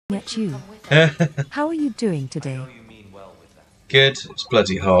at you. How are you doing today? Good. It's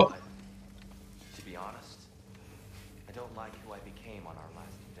bloody hot. To be honest, I don't like who I became on our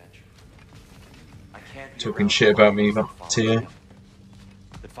last adventure. I can't be Talking shit about me, Tia.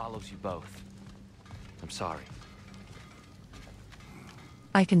 That follows you both. I'm sorry.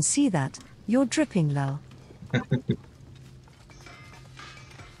 I can see that. You're dripping, Lul.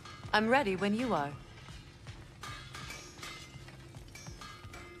 I'm ready when you are.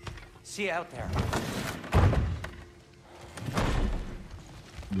 See you out there.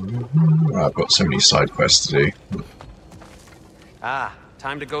 I've got so many side quests to do. Ah,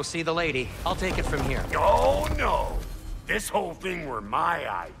 time to go see the lady. I'll take it from here. Oh no! This whole thing were my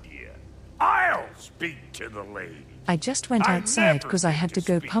idea. I'll speak to the lady. I just went outside because I had to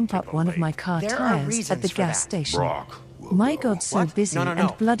go pump up one of my car tires at the gas station. My God, so busy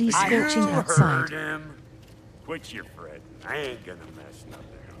and bloody scorching outside. Heard him. Quit your fretting. I ain't gonna mess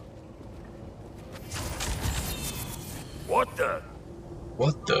nothing up. What the?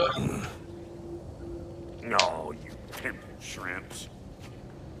 What the? No, you pimple shrimps.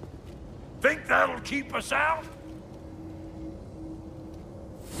 Think that'll keep us out?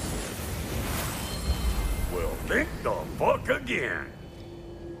 Well, think the fuck again.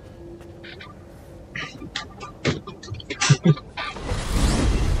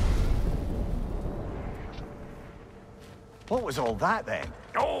 What was all that then?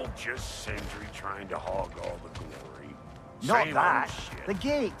 Oh, just Sentry trying to hog all the glory. Not Same that. old shit. The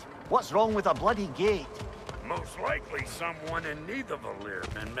gate. What's wrong with a bloody gate? Most likely someone in Nidavellir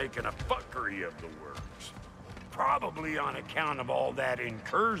been making a fuckery of the works. Probably on account of all that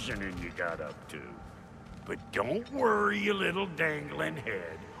incursioning you got up to. But don't worry, you little dangling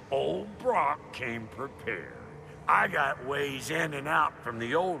head. Old Brock came prepared. I got ways in and out from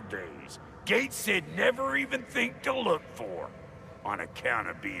the old days. Gates they'd never even think to look for. On account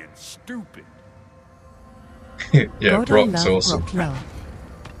of being stupid. Yeah, God, Brock's I love awesome. Brock, Lul.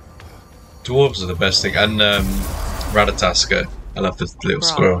 Dwarves are the best thing. And Ratataska. I love the little Bro,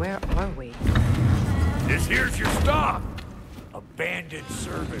 squirrel. where are we? This here's your stop. Abandoned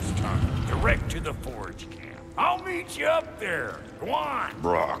service tunnel, direct to the forge camp. I'll meet you up there. Go on.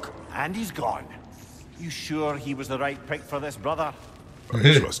 Brock. And he's gone. You sure he was the right pick for this, brother?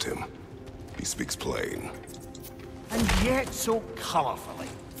 I trust him. He speaks plain. And yet so colourfully.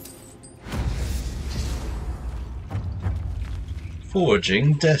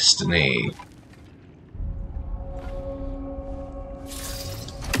 Forging Destiny.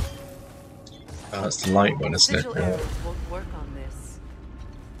 Oh, that's the light one, isn't Sigil it? arrows won't work on this.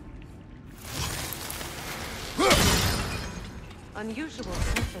 Unusual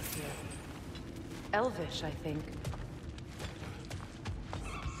surface here. Elvish, I think.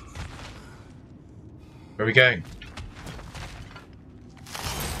 Where are we going?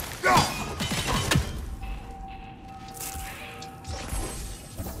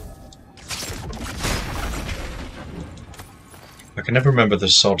 I can never remember the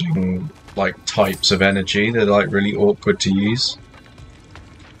sodding, like, types of energy. They're, like, really awkward to use.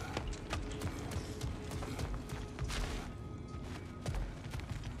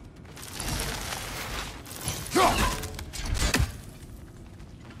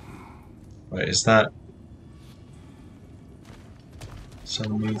 Wait, is that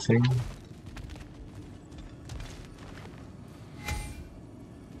some new thing?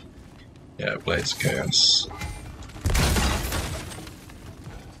 Yeah, Blades of Chaos.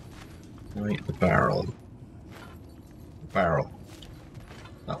 Right, the barrel. Barrel.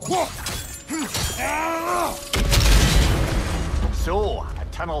 That one. So, a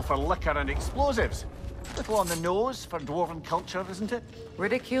tunnel for liquor and explosives. Little on the nose for dwarven culture, isn't it?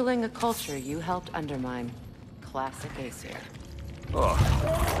 Ridiculing a culture you helped undermine. Classic Aesir. Oh,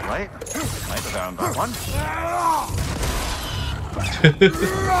 all right. Might have earned that one.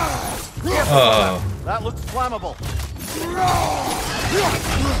 Oh. That looks flammable.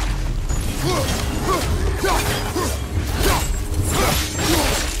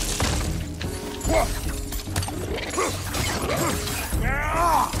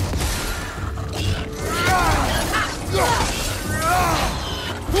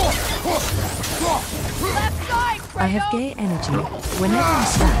 I have gay energy. Whenever I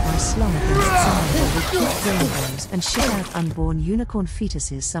slap my slum against someone with cute rainbows and shit out unborn unicorn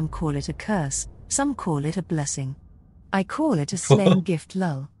fetuses, some call it a curse, some call it a blessing. I call it a slaying gift,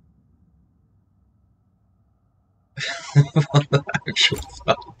 lol. What the actual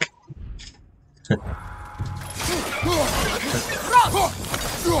fuck?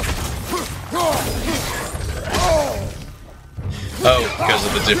 Oh, because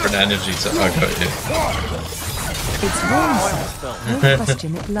of the different energy. I got you. It's warm, sir. No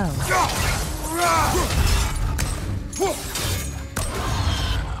question it low.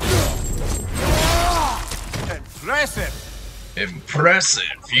 Impressive! Impressive!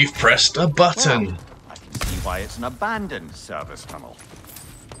 You've pressed a button. Well, I can see why it's an abandoned service tunnel.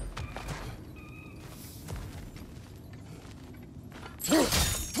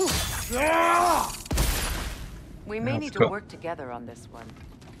 We may need to forgot. work together on this one.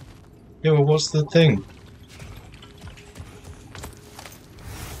 Yeah, well, what's the thing?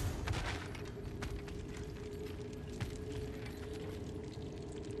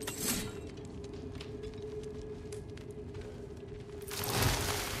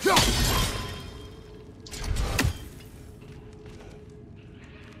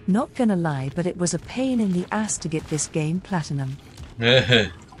 Not gonna lie, but it was a pain in the ass to get this game platinum. Do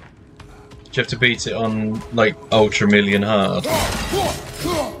you have to beat it on, like, Ultra Million Hard?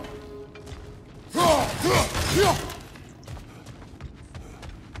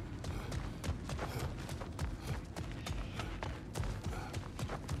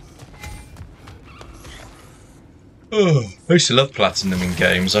 Oh, I used to love platinum in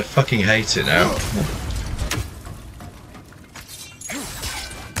games. I fucking hate it now.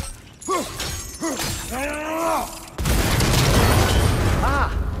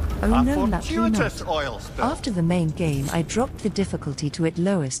 Oh A no, luckily fortuitous not. oil spill. After the main game, I dropped the difficulty to its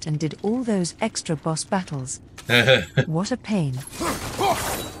lowest and did all those extra boss battles. What a pain.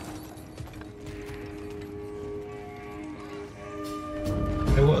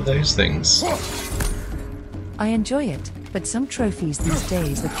 What are those things? I enjoy it, but some trophies these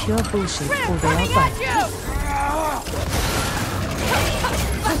days are pure bullshit or they are bugged.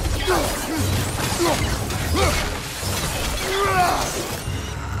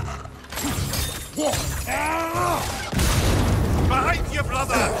 Behind you,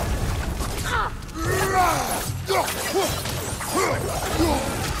 brother!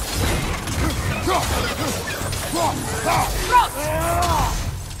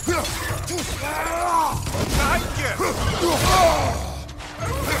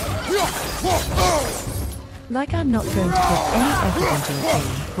 Like I'm not going to put any effort into a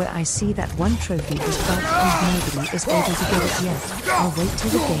game where I see that one trophy is bugged and nobody is able to get it yet. I'll wait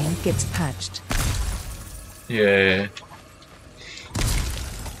till the game gets patched. Yeah.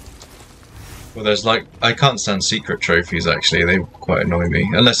 Well, there's like... I can't stand secret trophies, actually. They quite annoy me.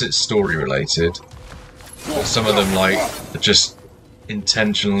 Unless it's story related. But some of them, like, are just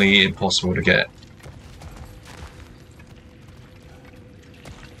intentionally impossible to get.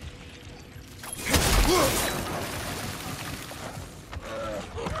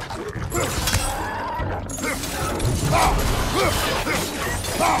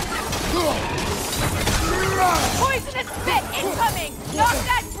 Poisonous spit incoming! Knock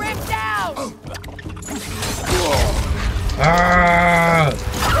that brim down! Ah!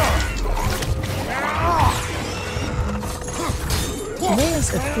 Layers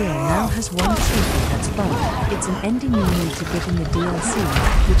of Fear now has one trophy that's bugged. It's an ending you need to get in the DLC,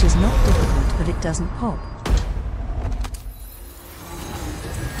 which is not difficult but it doesn't pop.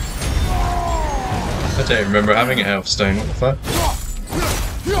 I don't remember having a health stone. What the fuck?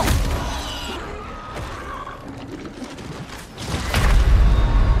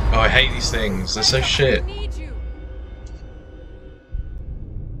 Oh, I hate these things. They're so shit.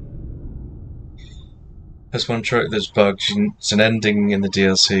 There's one trope that's bugged. It's an ending in the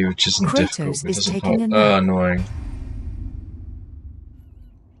DLC which isn't Kratos difficult. It is doesn't taking pop. a nap. Oh, annoying.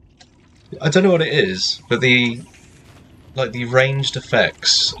 I don't know what it is, but the ranged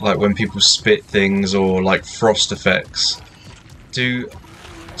effects, like when people spit things or like frost effects, do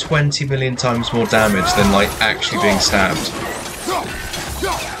 20 million times more damage than like actually being stabbed.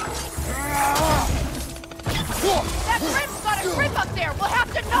 That brim's got a grip up there! We'll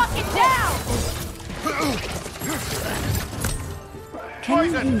have to knock it down! Can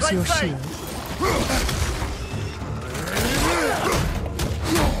you use your shield?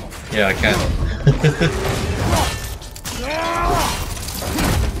 Yeah, I can.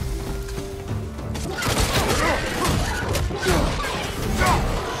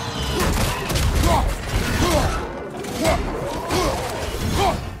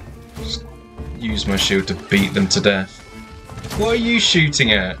 Just use my shield to beat them to death. What are you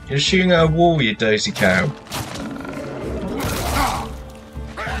shooting at? You're shooting at a wall, you dozy cow.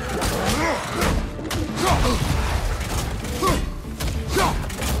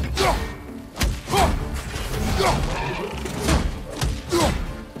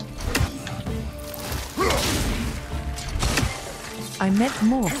 I meant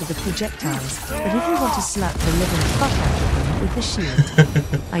more for the projectiles, but if you want to slap the living fuck out of them with the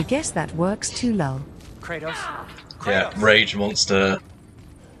shield, I guess that works too, lol. Kratos. Yeah, rage monster.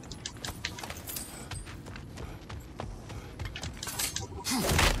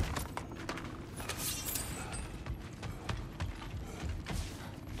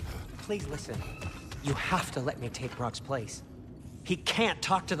 Please listen. You have to let me take Brock's place. He can't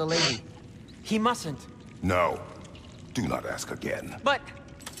talk to the lady. He mustn't. No. Do not ask again. But...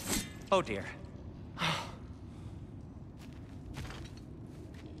 Oh dear.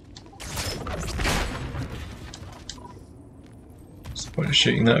 What's the point of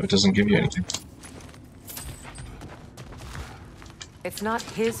shooting that if it doesn't give you anything? It's not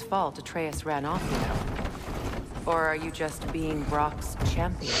his fault Atreus ran off, you know. Or are you just being Brock's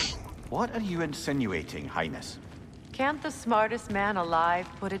champion? What are you insinuating, Highness? Can't the smartest man alive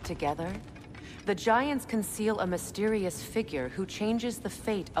put it together? The Giants conceal a mysterious figure who changes the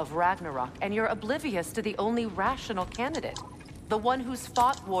fate of Ragnarok, and you're oblivious to the only rational candidate. The one who's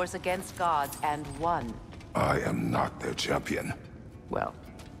fought wars against gods and won. I am not their champion. Well,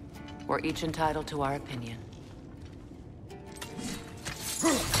 we're each entitled to our opinion.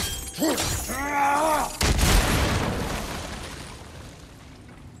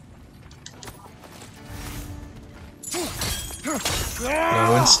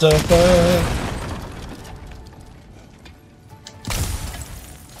 Blowing stuff up.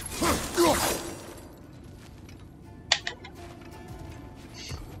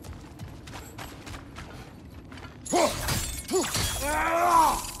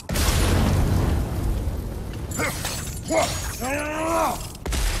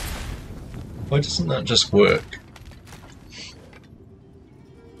 Why doesn't that just work?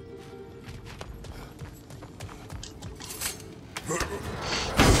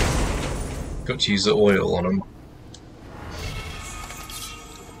 Got to use the oil on them.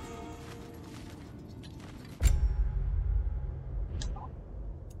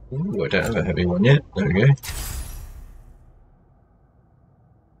 Ooh, I don't have a heavy one yet. There we go.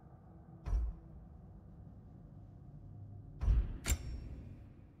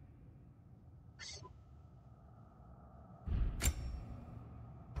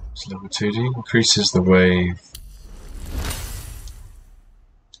 It's level 2D, increases the wave.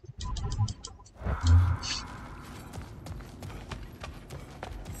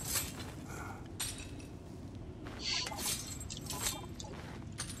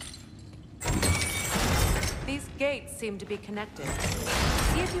 These gates seem to be connected.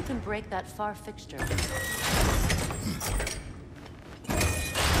 See if you can break that far fixture.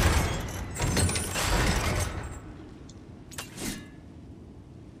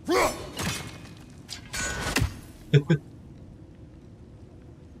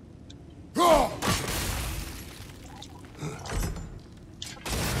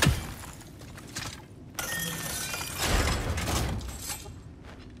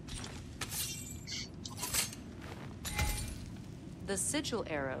 The sigil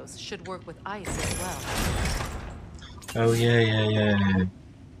arrows should work with ice as well. Oh yeah.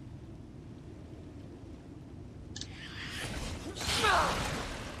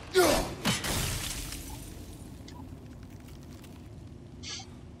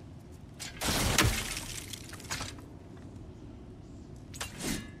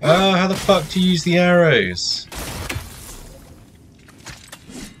 Oh, how the fuck do you use the arrows?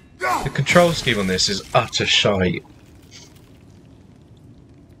 The control scheme on this is utter shite.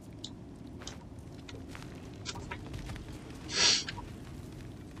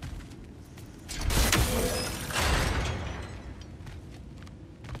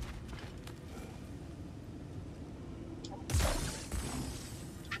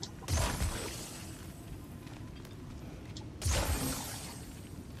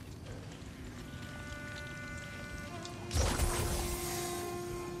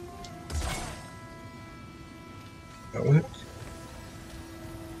 That work?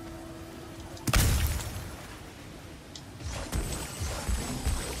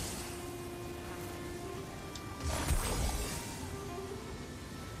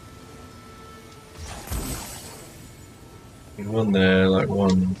 One there, like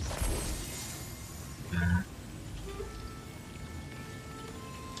one there.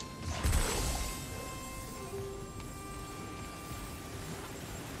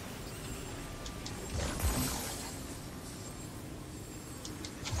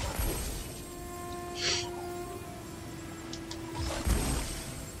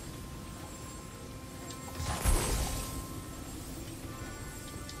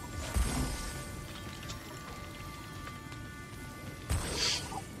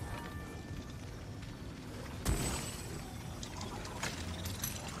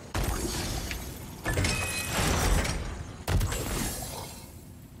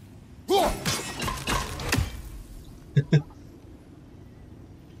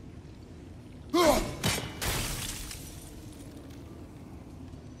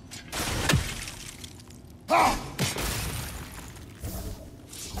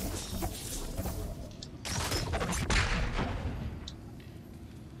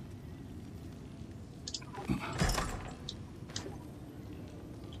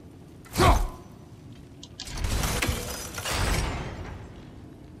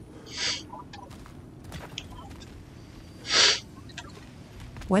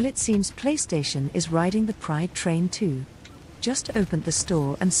 Well, it seems PlayStation is riding the Pride train too. Just opened the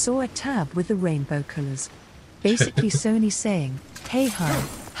store and saw a tab with the rainbow colors. Basically Sony saying, hey hi,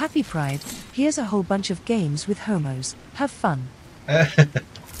 happy Pride, here's a whole bunch of games with homos, have fun.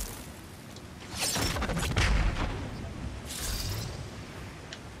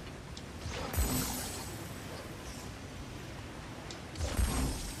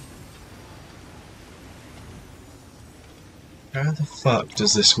 How the fuck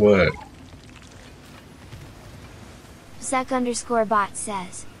does this work? Sec_bot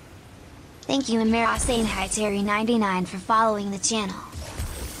says, thank you Amira Sain Hi Terry 99 for following the channel.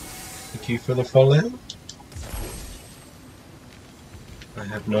 Thank you for the follow. I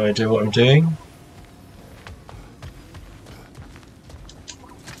have no idea what I'm doing.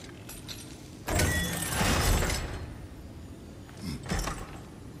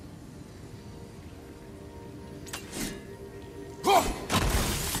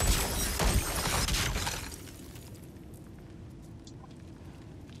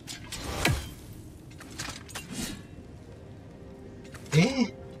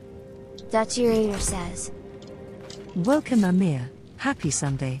 Dutchy Raider says, Welcome Amir, happy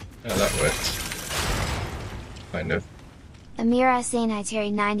Sunday. Oh, that worked. Kind of. Amira Sain Hi Terry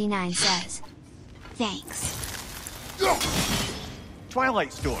 99 says, thanks.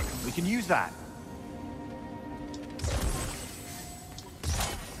 Twilight Stone, we can use that.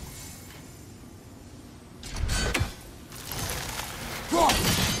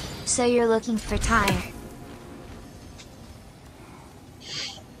 So you're looking for tire.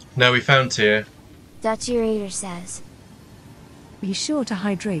 No, we found Tyr. Dutchy Raider says, Be sure to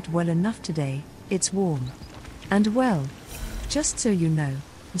hydrate well enough today, it's warm. And well, just so you know,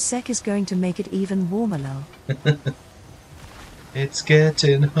 Sec is going to make it even warmer lol. It's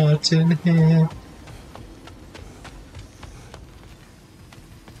getting hot in here.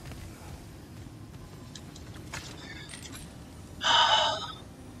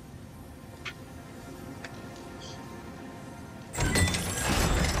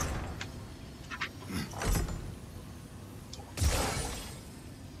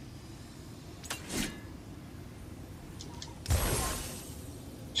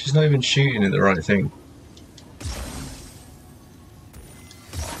 She's not even shooting at the right thing.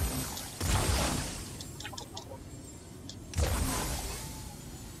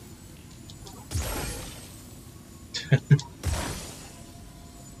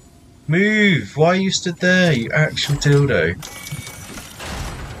 Move! Why are you stood there, you actual dildo?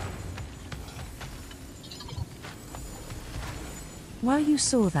 While you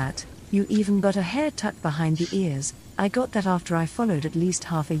saw that, you even got a hair tucked behind the ears. I got that after I followed at least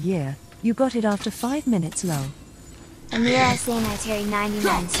half a year. You got it after 5 minutes lol. Amira Sain Hi Terry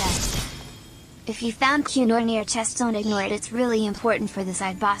 99 says, if you found Cunor near chest, don't ignore it, it's really important for the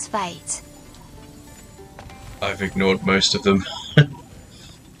side boss fight. I've ignored most of them.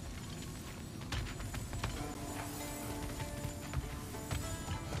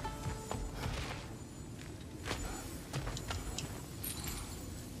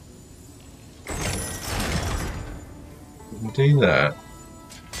 Do that.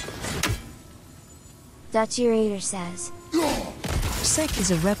 Dutchy Raider says, Sec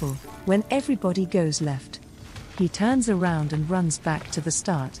is a rebel when everybody goes left. He turns around and runs back to the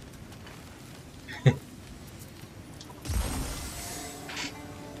start.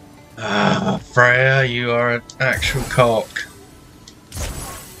 Ah, Freya, you are an actual cock.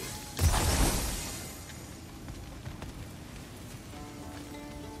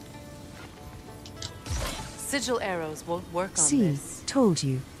 Sigil arrows won't work on See, this. told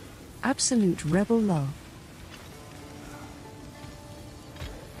you. Absolute rebel lol.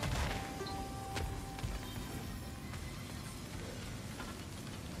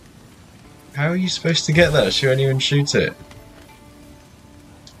 How are you supposed to get that? She won't even shoot it.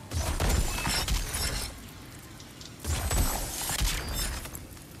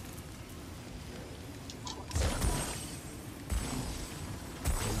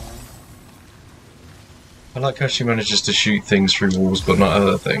 I like how she manages to shoot things through walls but not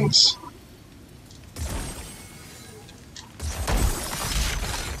other things.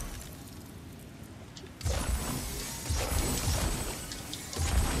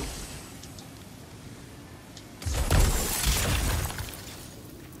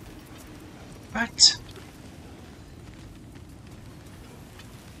 What?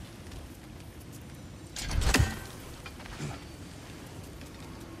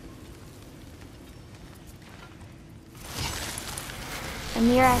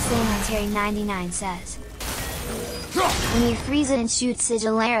 Amira Sanitary 99 says, when you freeze it and shoot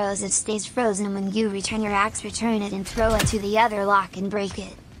sigil arrows it stays frozen. When you return your axe, return it and throw it to the other lock and break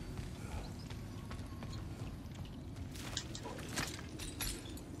it.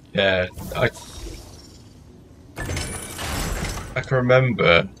 Yeah, I can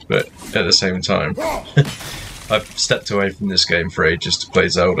remember, but at the same time, I've stepped away from this game for ages to play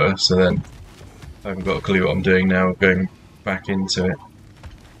Zelda, so then I haven't got a clue what I'm doing now, going back into it.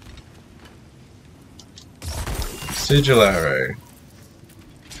 Sigil arrow.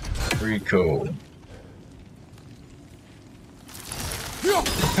 Recall.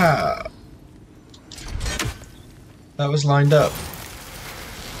 Ah. That was lined up.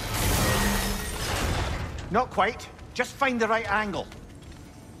 Not quite. Just find the right angle.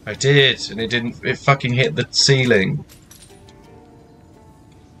 I did, and it didn't. It fucking hit the ceiling.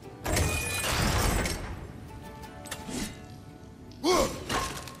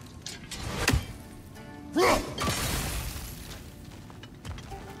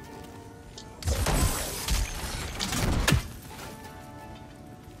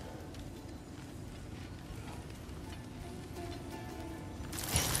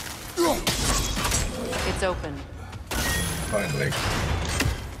 It's open. Finally.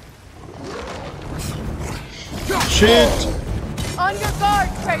 Shit! On your guard,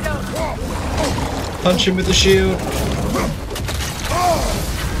 Kratos! Punch him with the shield.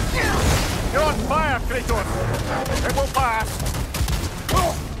 You're on fire, Kratos! It will pass!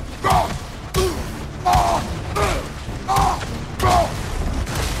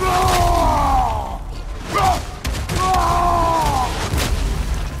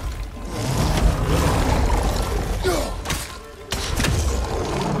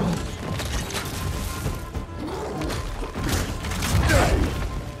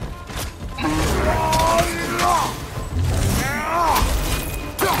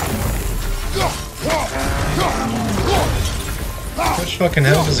 How much fucking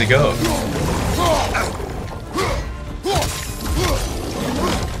hell does he got?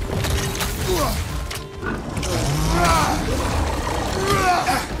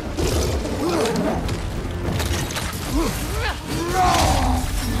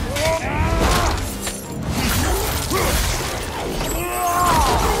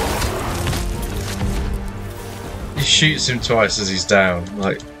 He shoots him twice as he's down.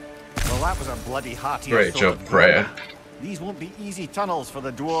 Like, Well, that was a bloody hearty great assault. job, Freya. These won't be easy tunnels for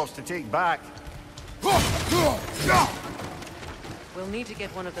the dwarves to take back. We'll need to get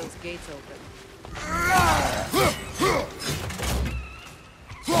one of those gates open.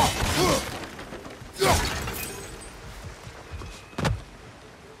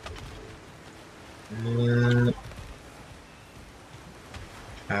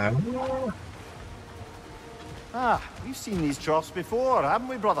 Ah, we've seen these troughs before, haven't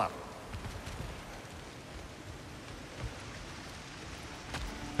we, brother?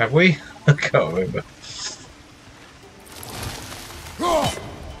 Have we? I can't remember.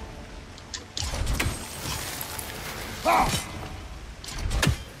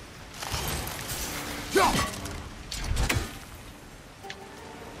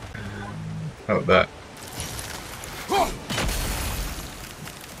 How about that?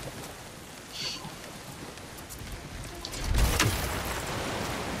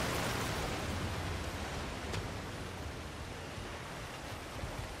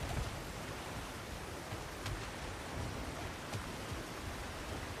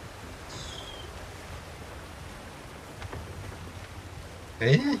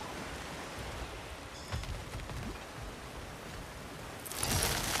 Eh?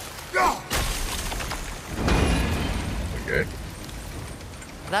 Okay.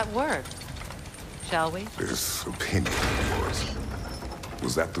 That worked. Shall we? This opinion of yours,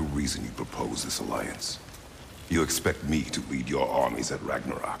 was that the reason you proposed this alliance? You expect me to lead your armies at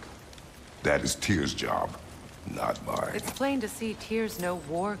Ragnarok? That is Tyr's job, not mine. It's plain to see Tyr's no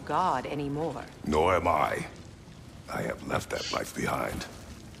war god anymore. Nor am I. I have left that life behind.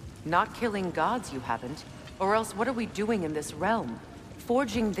 Not killing gods, you haven't. Or else what are we doing in this realm?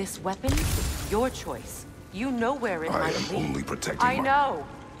 Forging this weapon? Your choice. You know where it I might am lead. only protecting I my... know.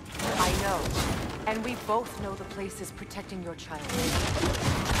 I know. And we both know the place is protecting your child.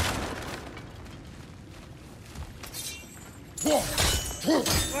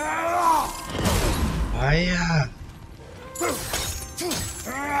 Hiya!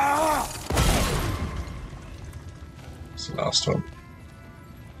 It's the last one.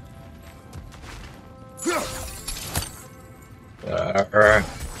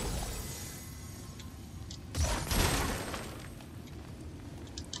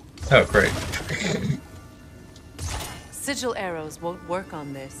 Oh, great. Sigil arrows won't work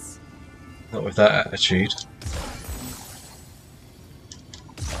on this. Not with that attitude.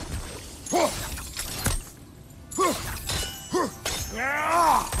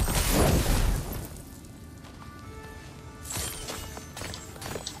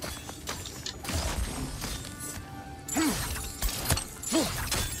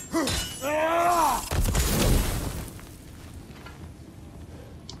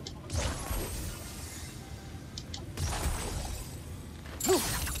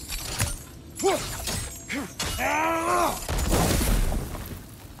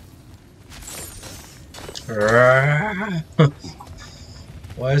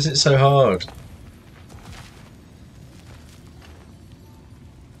 Why is it so hard?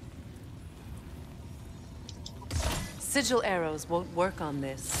 Sigil arrows won't work on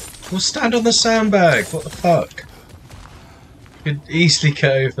this. Well, stand on the sandbag. What the fuck? You could easily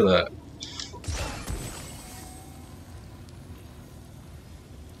get over that.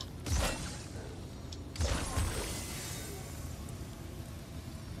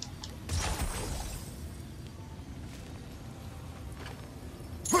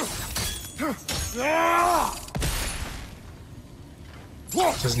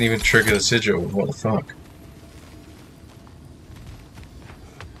 Doesn't even trigger the sigil. What the fuck?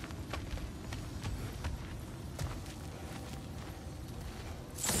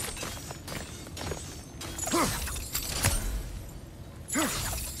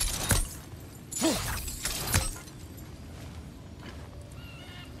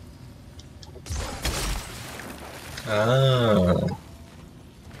 Ah.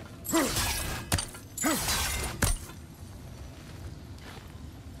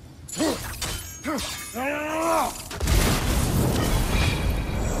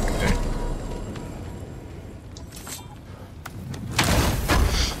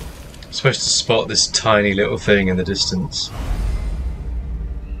 Supposed to spot this tiny little thing in the distance.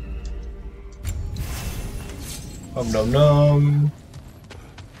 Nom nom nom.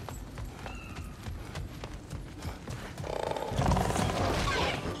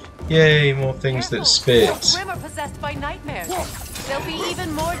 Yay, more things that spit. Grim are possessed by nightmares. They'll be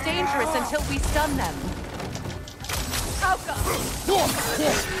even more dangerous until we stun them.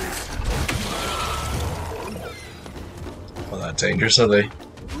 Not that dangerous, are they?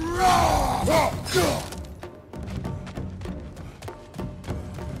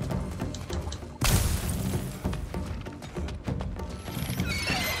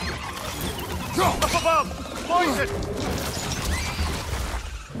 Up above! Poison!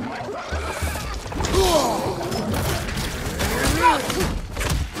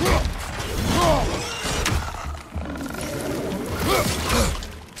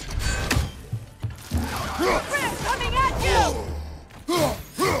 Coming at you!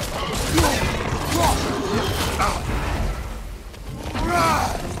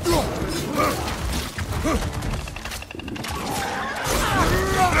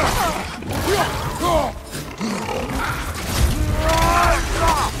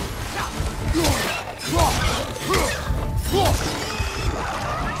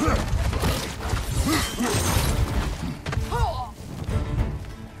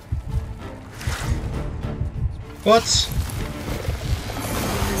 What?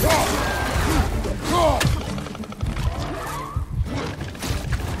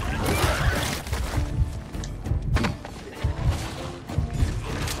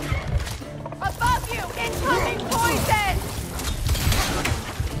 Above you! Incoming poison!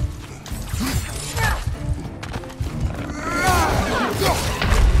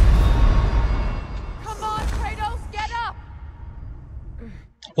 Come on, Kratos, get up!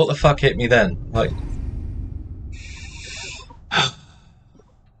 What the fuck hit me then? Like...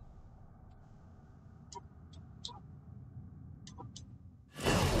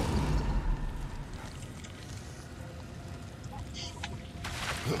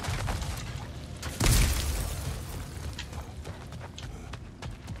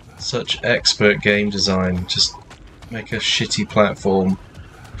 Such expert game design. Just make a shitty platform.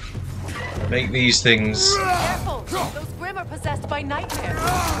 Make these things. Careful! Those Grim are possessed by nightmares.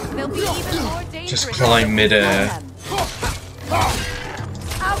 They'll be even more dangerous. Just climb midair.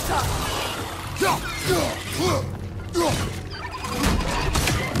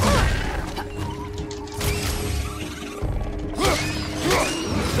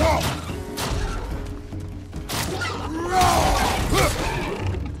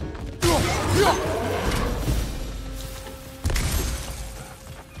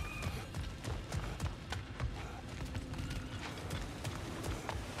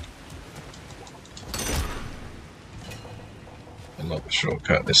 Not the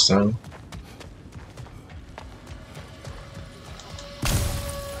shortcut this time.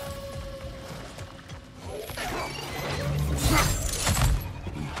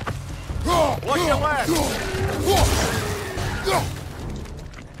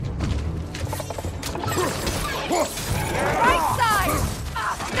 Right side!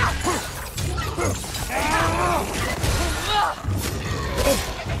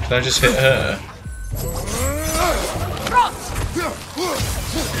 Did I just hit her?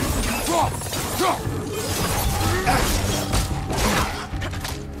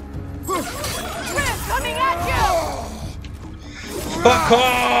 Grim coming at you! Fuck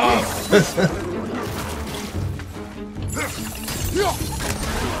off!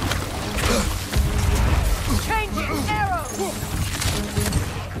 Changing arrows!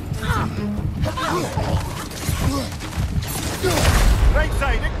 Right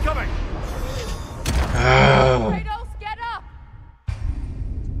side, incoming! Kratos, get up!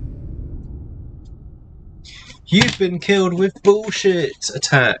 You've been killed with bullshit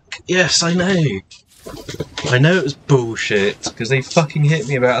attack. Yes, I know. I know it was bullshit because they fucking hit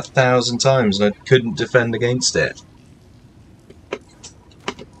me about 1,000 times and I couldn't defend against it.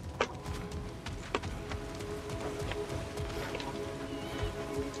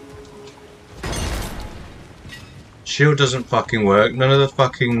 Shield doesn't fucking work. None of the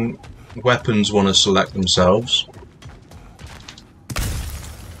fucking weapons want to select themselves.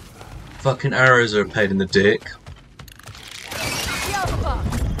 Fucking arrows are a pain in the dick.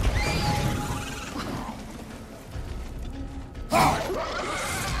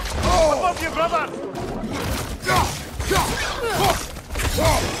 Above you, brother!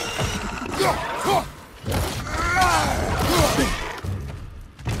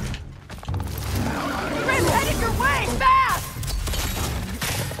 Grim, headed your way, fast!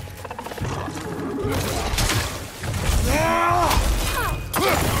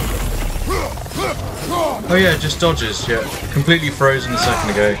 Oh yeah, just dodges, yeah. Completely frozen a second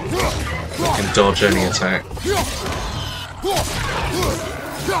ago. You can dodge any attack.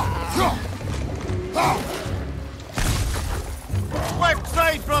 Left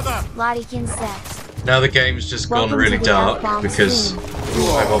side, brother! Lottie says. Now the game's just gone Welcome really to the dark Outbound because scene.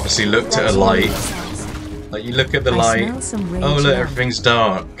 I've obviously looked at a That's light. what it says. Like you look at the I light, smell some rage oh look, now. everything's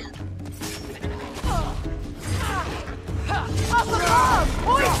dark. Up above!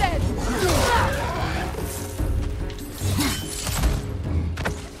 Poison!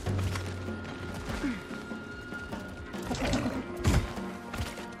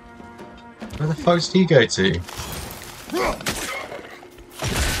 Where the fuck did he go to?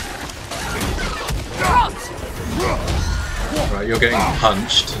 Right, you're getting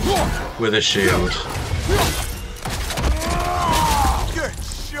punched with a shield. Good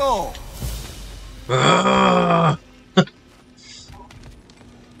show! Ah!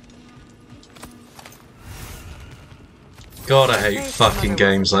 God, I hate fucking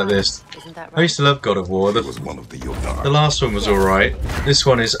games like this. Isn't that I right? used to love God of War. It was one of the Yodar. The last one was alright. This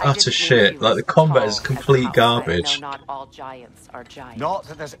one is I utter didn't mean shit. she Like, the was combat tall is as a complete house. garbage. No, not all giants are giants. Not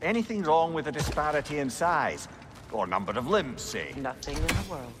that there's anything wrong with the disparity in size, or number of limbs, say. Nothing in the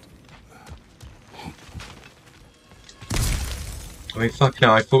world. I mean, fucking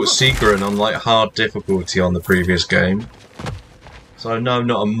hell, I fought Sigrun on, like, hard difficulty on the previous game. So I know I'm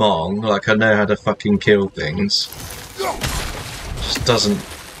not a Mong, like, I know how to fucking kill things. Just doesn't...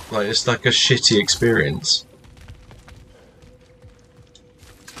 Like, it's like a shitty experience.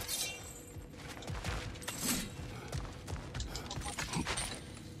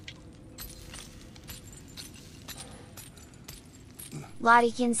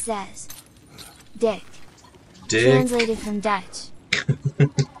 Lottie says. Dick. Dick. Translated from Dutch.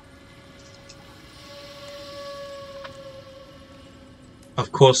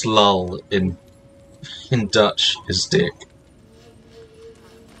 Of course, lull in Dutch is dick.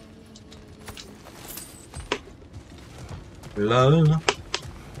 Lull.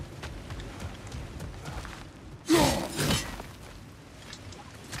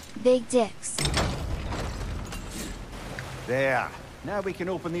 Big dicks. There. Now we can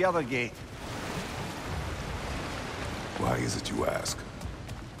open the other gate. Why is it you ask?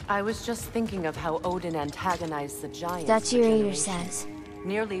 I was just thinking of how Odin antagonized the giants. Dutch for Raider generations. says.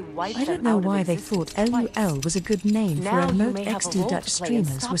 Nearly wiped I them don't know out of why they existence thought twice. LUL was a good name for Now you remote may have a X2 role Dutch to play in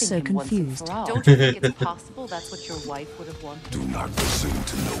streamers were so stopping him once and confused. for all. Don't you think it's possible that's what your wife would have wanted? Do not presume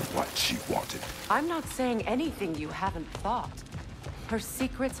to know what she wanted. I'm not saying anything you haven't thought. Her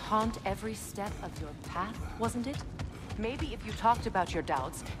secrets haunt every step of your path, wasn't it? Maybe if you talked about your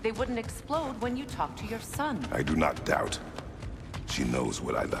doubts, they wouldn't explode when you talked to your son. I do not doubt. She knows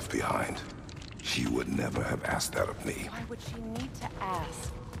what I left behind. She would never have asked that of me. Why would she need to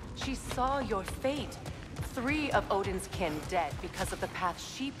ask? She saw your fate. 3 of Odin's kin dead because of the path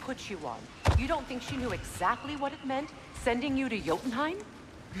she put you on. You don't think she knew exactly what it meant, sending you to Jotunheim?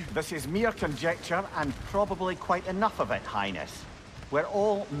 This is mere conjecture, and probably quite enough of it, Highness. We're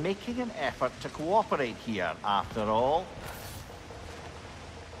all making an effort to cooperate here, after all.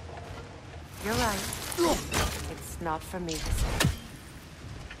 You're right. It's not for me to say.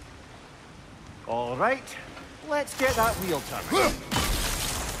 All right, let's get that wheel turning.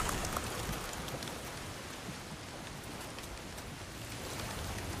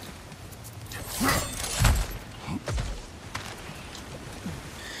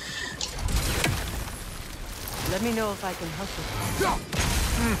 Let me know if I can help you.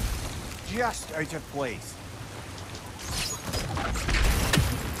 Just out of place.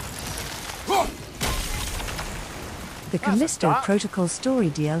 The Callisto Protocol Story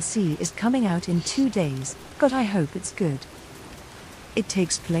DLC is coming out in 2 days, but I hope it's good. It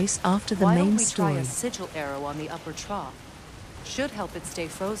takes place after the Why main don't we story. try a sigil arrow on the upper trough? Should help it stay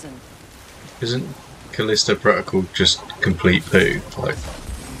frozen. Isn't Callisto Protocol just complete poo? Like,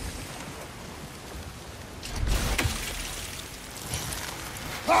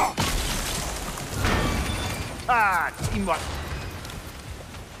 Teamwork.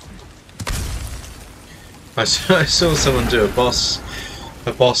 I saw someone do a boss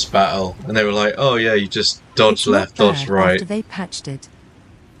battle, and they were like, "Oh yeah, you just dodge It's not left, dodge bad right," after they patched it.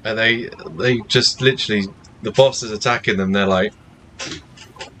 and they just literally, the boss is attacking them. They're like,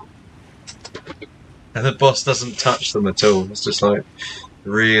 and the boss doesn't touch them at all. It's just like,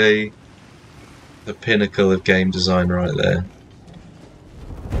 really, the pinnacle of game design right there.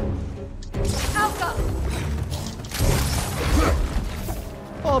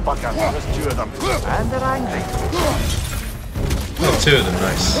 Oh, bugger, there's 2 of them. And they're angry. Oh, 2 of them,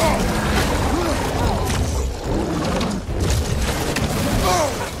 nice.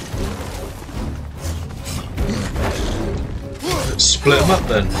 Let's split them up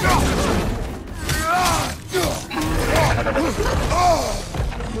then.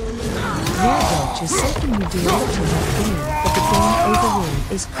 Rear dodge is something you do a lot in that game, but the game overall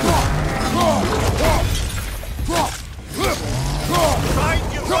is cool. Right,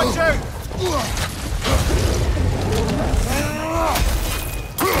 you watch out!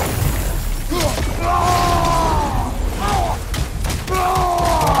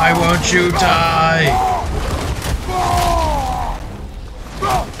 Why won't you die?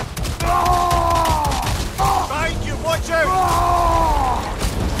 Right, you watch out!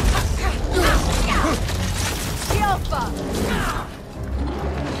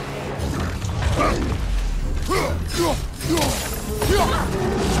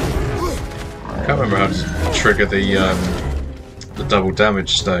 I can't remember how to trigger the double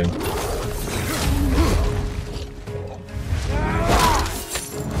damage stone.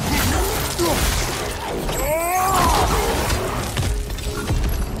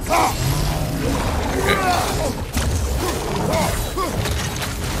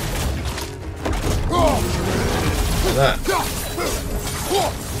 That.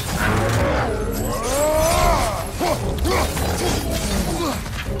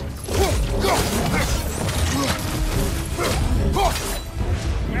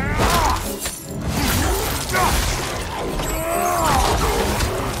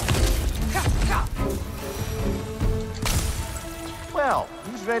 Well,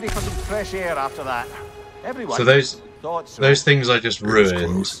 who's ready for some fresh air after that? Everyone. So thought so. those things I just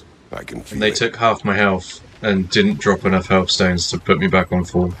ruined, I can feel and they it. took half my health and didn't drop enough health stones to put me back on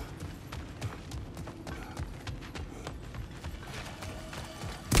full.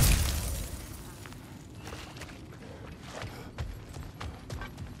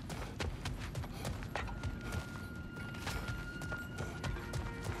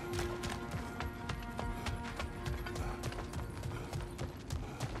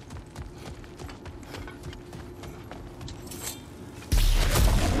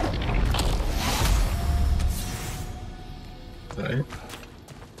 Okay.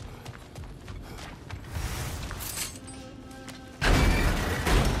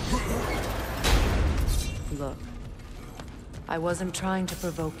 Look, I wasn't trying to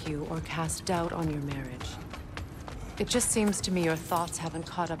provoke you or cast doubt on your marriage. It just seems to me your thoughts haven't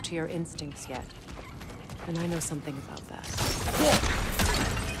caught up to your instincts yet. And I know something about that.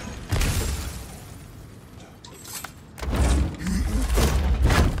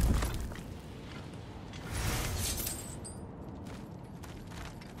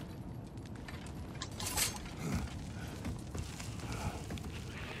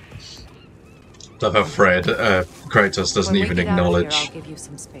 Love how Kratos doesn't When we even get out of acknowledge. here, I'll give you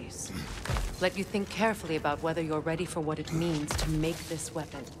some space. Let you think carefully about whether you're ready for what it means to make this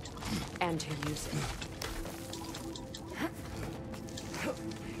weapon and to use it.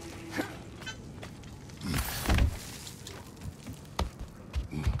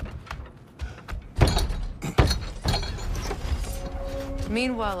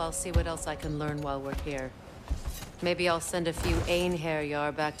 Meanwhile, I'll see what else I can learn while we're here. Maybe I'll send a few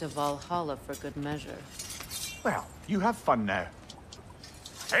Einherjar back to Valhalla for good measure. Well, you have fun now.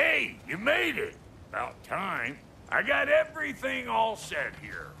 Hey, you made it! About time. I got everything all set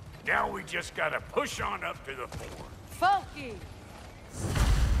here. Now we just gotta push on up to the fort. Falky!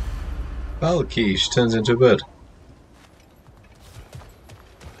 Valkyrie turns into a bird.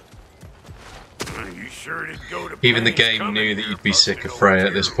 You sure did go to Even the pains game coming knew that here, you'd be sick busted of old Freya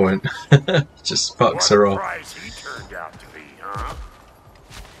at this deer. point. Just fucks What her a off. prize he turned out to be, huh?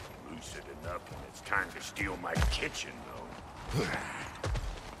 Lucid enough when it's time to steal my kitchen, though.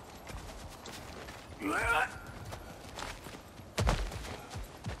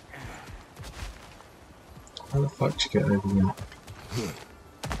 How the fuck did you get over here?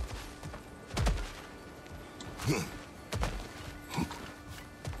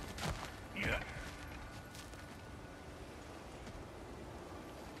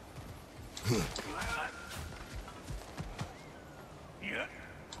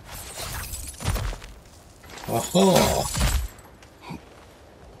 Aha!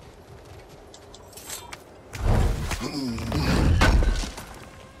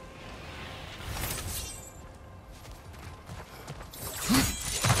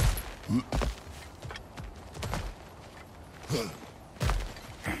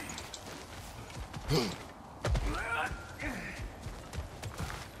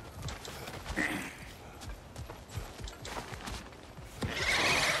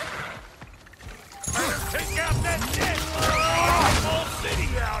 Take out that shit! Whole city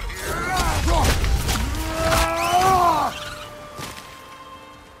out here!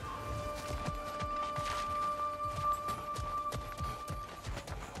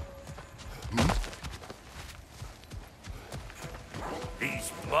 These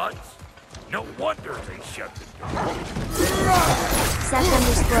bloods? No wonder they shut the door.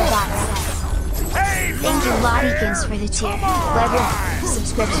 Seth_box says, Hey, thank you Lottykins for the tier, level,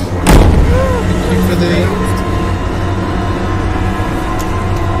 subscription. Thank you for the...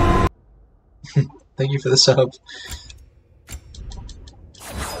 Thank you for the sub.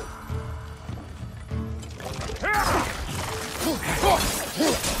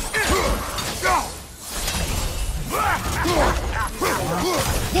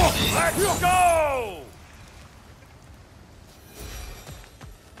 let's go!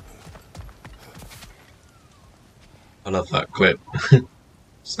 I love that clip.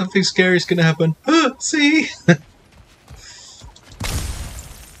 Something scary is gonna happen. See?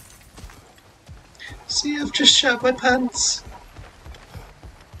 See, I've just shat my pants.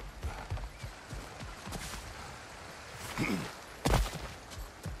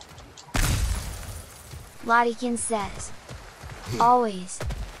 Lottykins says, always.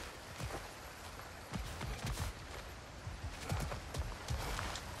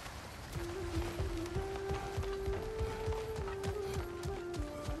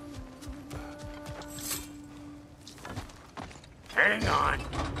 Hang on.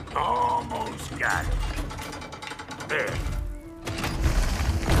 Almost got it. There.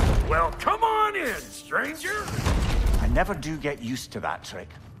 Well, come on in, stranger. I never do get used to that trick.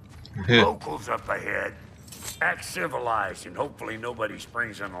 Locals up ahead. Act civilized and hopefully nobody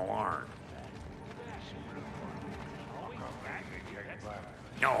springs an alarm.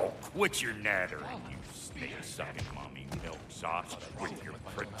 No, quit your nattering, you snake-sucking mommy milk sauce with your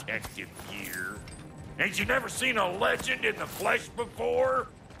protective gear. Ain't you never seen a legend in the flesh before?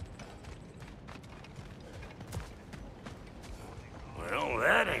 Well,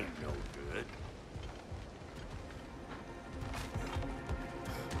 that ain't no good.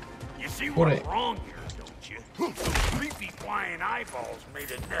 You see what's wrong here, don't you? Those creepy flying eyeballs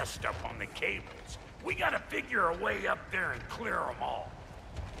made a nest up on the cables. We gotta figure a way up there and clear them all.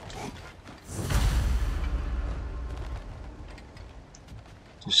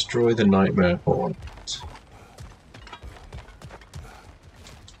 Destroy the nightmare haunt.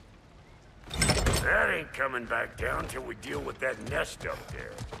 That ain't coming back down till we deal with that nest up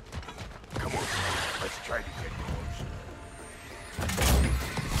there. Come on, let's try to get closer.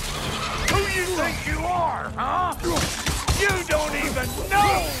 Who you think you are, huh? You don't even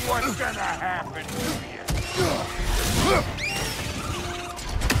know what's gonna happen to you.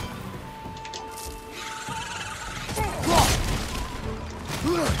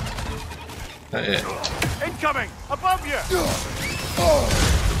 That it. Incoming! Above you!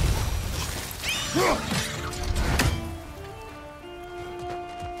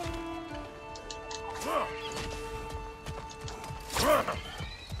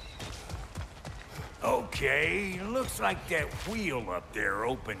 Okay, looks like that wheel up there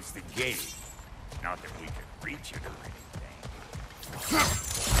opens the gate. Not that we can reach it or anything.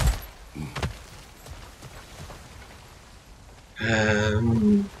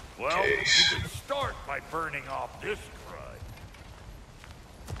 Well, Okay. you can start by burning off this crud.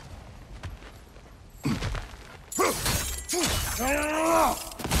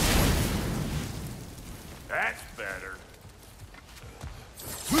 That's better.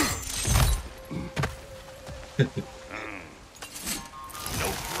 No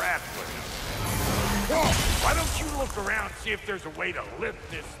grappling. Why don't you look around and see if there's a way to lift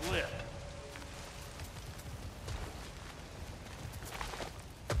this lid?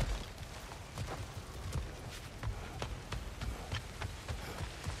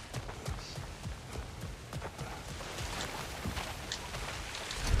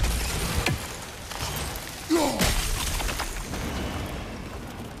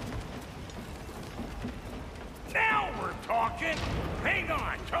 Now we're talking. Hang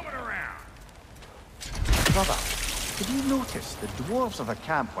on, coming around. Brother, did you notice the dwarves of the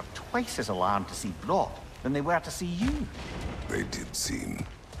camp were twice as alarmed to see Brock than they were to see you? They did seem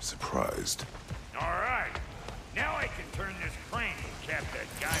surprised. All right. Now I can turn this crane and cap that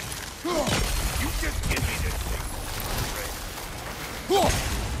guy. You just give me this thing.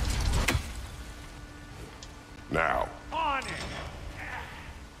 Now, On it.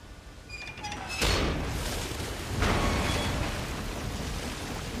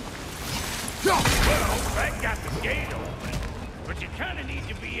 Well, that got the gate open, but you kind of need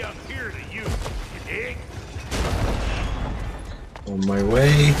to be up here to use it. You dig? On my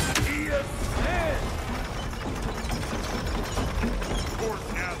way. Yes, yes. Of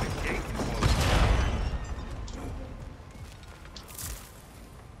course, now the gate's closed.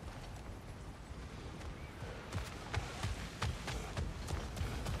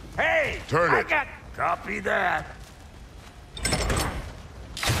 Hey! Turn I it. got... Copy that.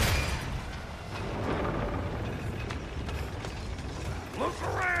 Look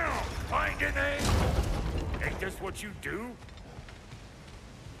around! Find an angle! Ain't this what you do?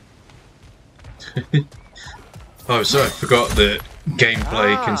 Oh, sorry, I forgot that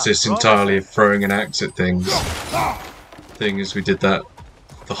gameplay consists entirely of throwing an axe at things. Thing is, we did that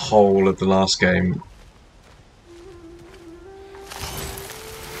the whole of the last game.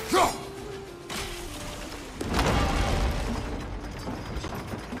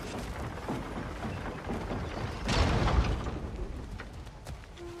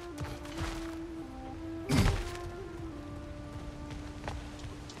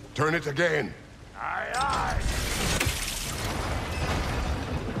 turn it again. Aye, aye.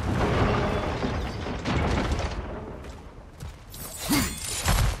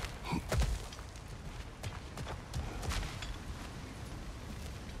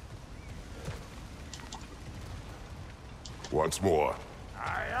 Once more.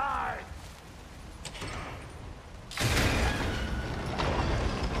 Aye, aye.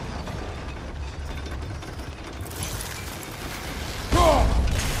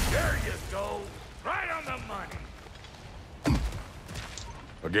 There you go. Right on the money.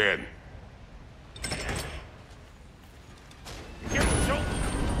 Again. Get so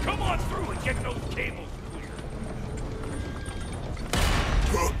come on through and get those cables clear.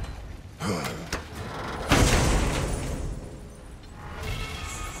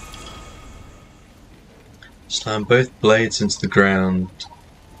 Slam both blades into the ground.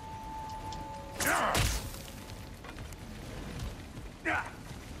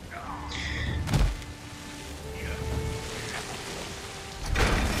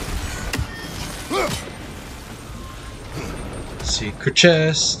 Secret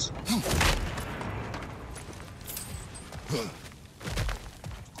chest.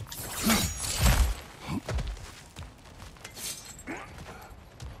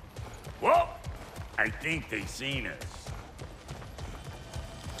 Well, I think they seen us.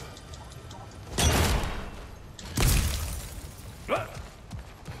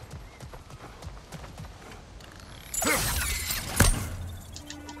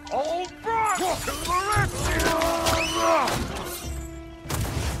 Old Brock to the rescue!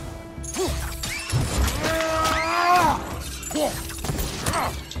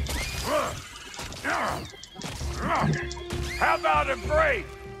 How about a break?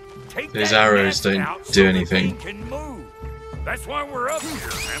 Take Those that arrows nest don't out do so the anything. thing can move. That's why we're up here,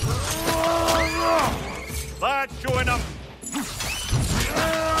 remember? Lads, join up.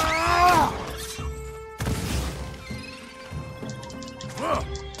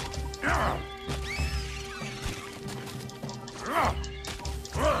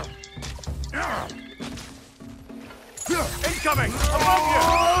 Incoming! Above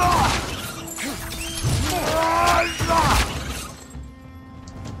you!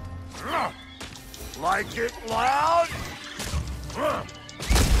 Like it loud?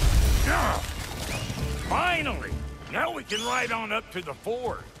 Now we can ride on up to the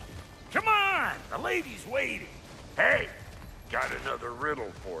fort. Come on, the lady's waiting. Hey, got another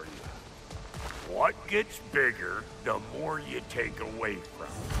riddle for you. What gets bigger the more you take away from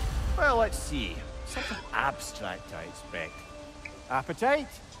it? Well, let's see. Something abstract, I expect. Appetite?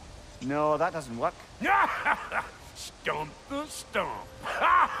 No, that doesn't work. Stump the stump.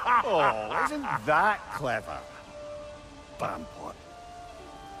 Oh, isn't that clever? Bampot.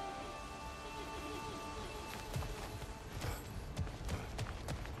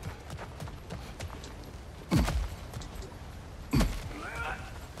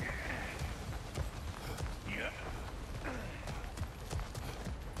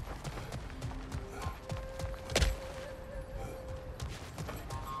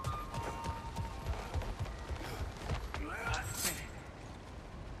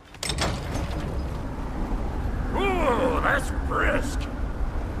 Ooh, that's brisk.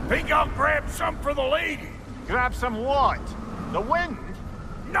 Think I'll grab some for the lady. Grab some what? The wind?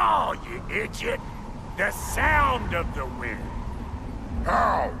 No, you idiot. The sound of the wind.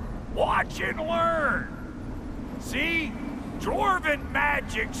 Oh, watch and learn. See? Dwarven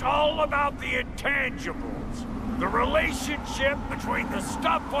magic's all about the intangibles. The relationship between the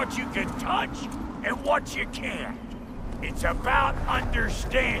stuff what you can touch and what you can't. It's about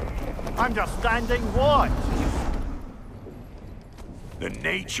understanding. Understanding what? The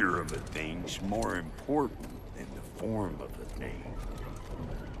nature of a thing's more important than the form of a thing.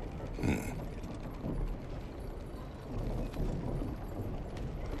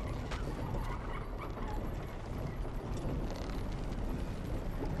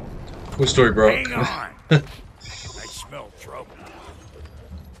 Cool story, bro. Hang on. I smell trouble.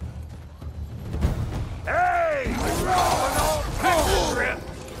 Hey! We're rolling on the grip.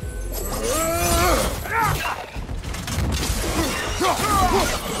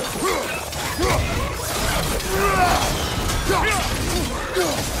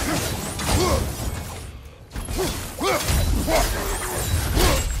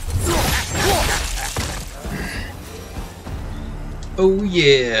 Oh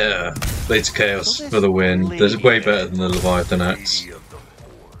yeah! Later Chaos for the win. That's way better than the Leviathan axe.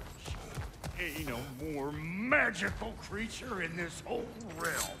 Ain't no more magical creature in this whole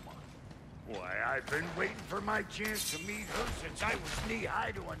realm. Why, I've been waiting for my chance to meet her since I was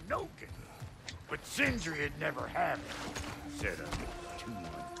knee-high to a Noken. But Sindri had never happened. Said I was too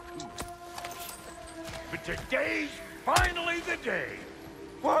uncouth. But today's finally the day.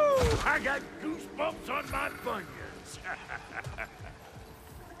 Whoa! I got goosebumps on my bunions.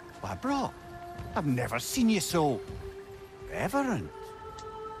 Why, bro, I've never seen you so reverent.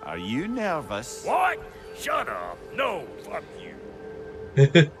 Are you nervous? What? Shut up. No, fuck you.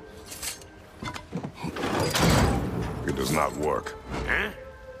 It does not work. Huh?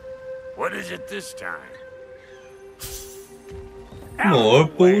 What is it this time? More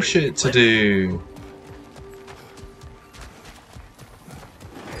bullshit to do.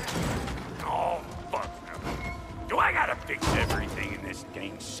 Oh, fuck no. Do I gotta fix everything in this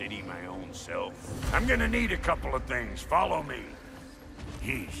dang city my own self? I'm gonna need a couple of things. Follow me.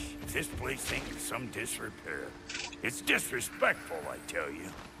 Yeesh, if this place ain't in some disrepair. It's disrespectful, I tell you.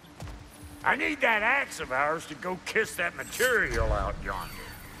 I need that axe of ours to go kiss that material out yonder.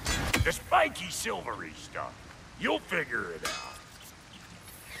 The spiky, silvery stuff. You'll figure it out.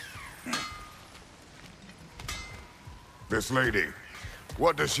 This lady,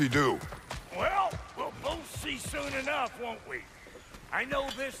 what does she do? Well, we'll both see soon enough, won't we? I know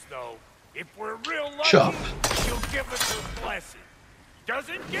this, though. If we're real lucky, Chop. she'll give us her blessing.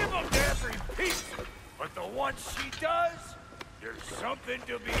 Doesn't give them to every piece, but the ones she does, there's something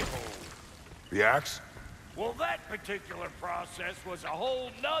to behold. The axe? Well, that particular process was a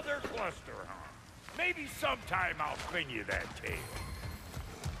whole nother cluster, huh? Maybe sometime I'll spin you that tale.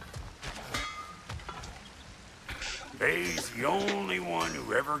 Faye's the only one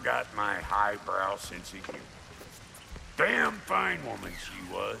who ever got my highbrow sense of humor. Damn fine woman she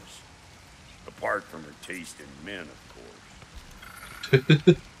was. Apart from her taste in men, of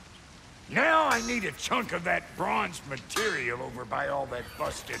course. Now I need a chunk of that bronze material over by all that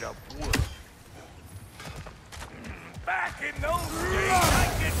busted up wood. Back in those days,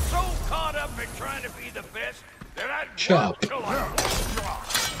 I'd get so caught up in trying to be the best that I'd Chop. work till I won't drop.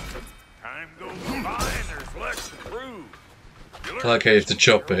 Time goes by and there's less to prove. I like how you have to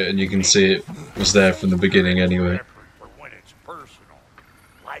chop it and you can see it was there from the beginning anyway. For when it's personal.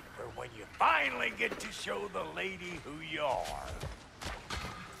 Like for when you finally get to show the lady who you are.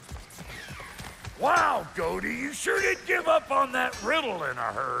 Wow, Goaty, you sure did give up on that riddle in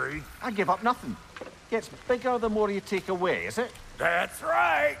a hurry. I give up nothing. Gets bigger the more you take away, is it? That's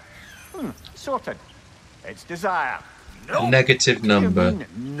right. Sorted. It's desire. A negative number. What do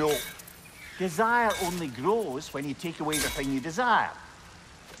you mean, no. Desire only grows when you take away the thing you desire.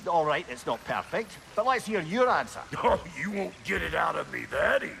 All right, it's not perfect, but let's hear your answer. Oh, you won't get it out of me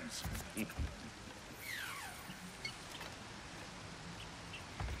that easy.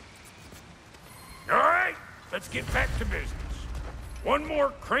 All right, let's get back to business. One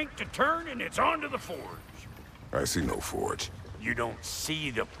more crank to turn and it's on to the forge. I see no forge. You don't see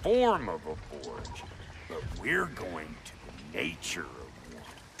the form of a forge, but we're going to the nature of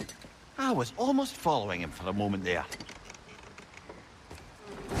one. I was almost following him for a moment there.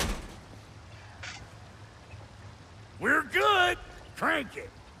 We're good. Crank it.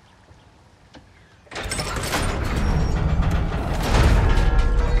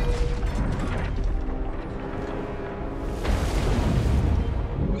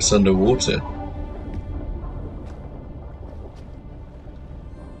 It's underwater.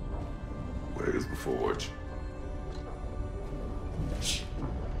 Where's the forge?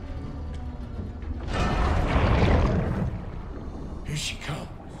 Here she comes.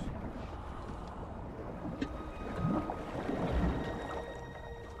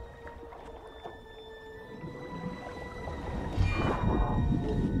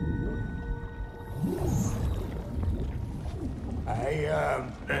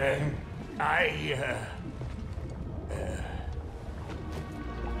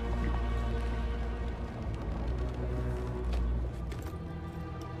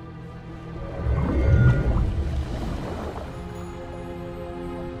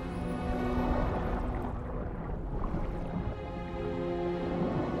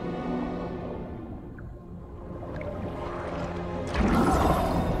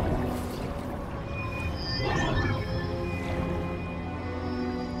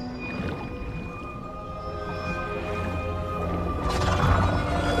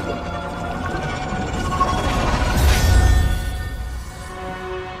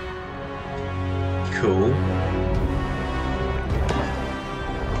 Cool.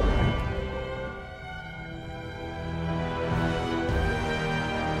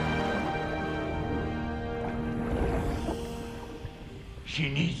 She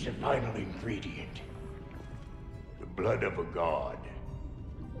needs the final ingredient. The blood of a god.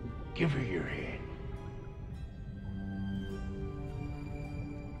 Give her your hand.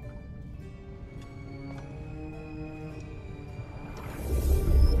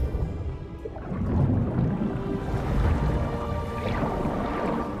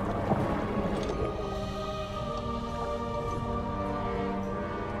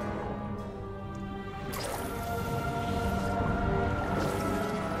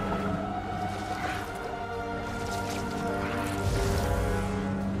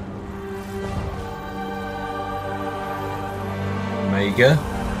 Omega.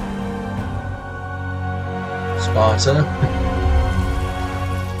 Sparta.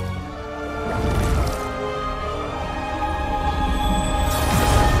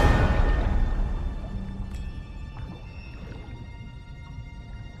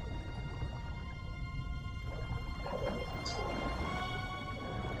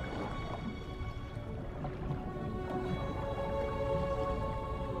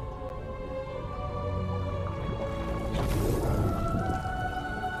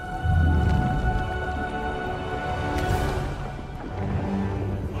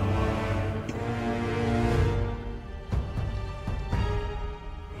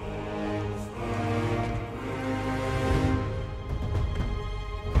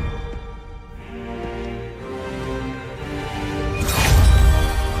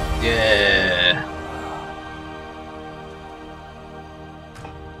 Yeah.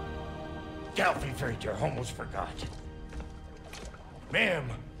 Galfy Freighter, almost forgot. Ma'am,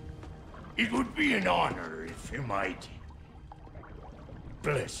 it would be an honor if you might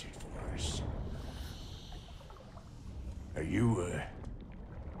bless it for us. Are you,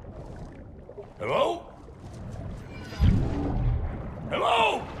 hello?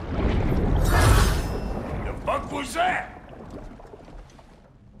 Hello? The fuck was that?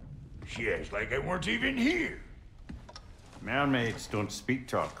 She acts like I weren't even here. Mermaids don't speak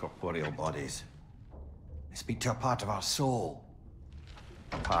to our corporeal bodies. They speak to a part of our soul.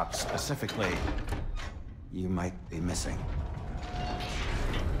 A part specifically you might be missing.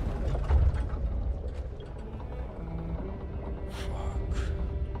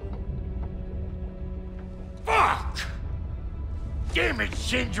 Fuck! Damn it,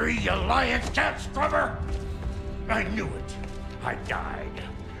 Sindri, you lion cat scrubber! I knew it. I died.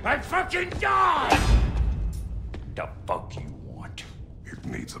 I fucking died! The fuck you want? It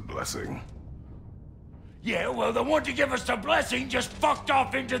needs a blessing. Yeah, well, the one to give us the blessing just fucked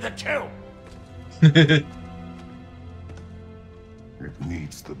off into the tomb. It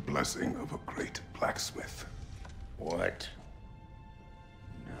needs the blessing of a great blacksmith. What?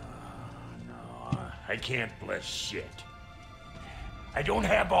 No, I can't bless shit. I don't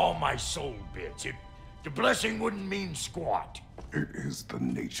have all my soul bits. The blessing wouldn't mean squat. It is the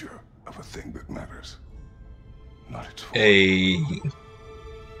nature of a thing that matters, not its form. Hey,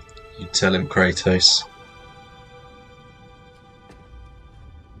 you tell him, Kratos.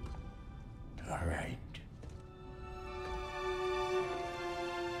 All right.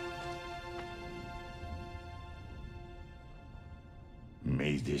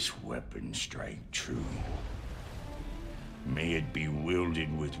 May this weapon strike true. May it be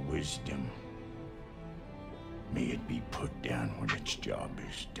wielded with wisdom. May it be put down when its job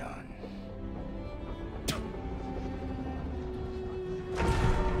is done.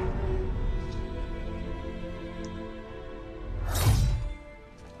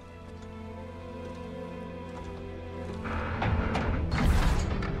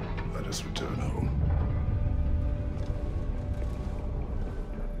 Let us return home.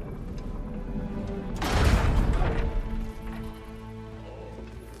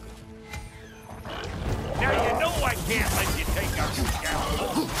 Now you know I can't let you take our scalpel.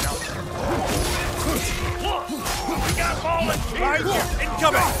 Look! We got volunteers!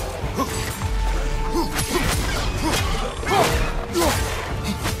 Incoming!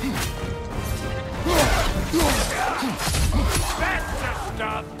 That's the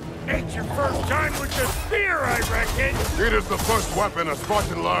stuff! Ain't your first time with the spear, I reckon! It is the first weapon a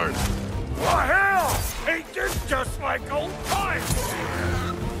Spartan learned. What hell? Ain't this just like old times?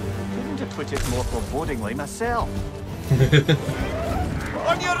 Couldn't have put it more forebodingly myself.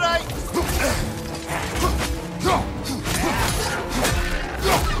 On your right!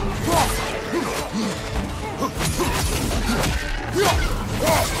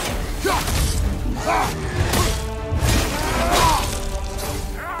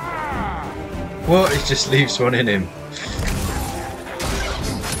 What? He just leaves one in him.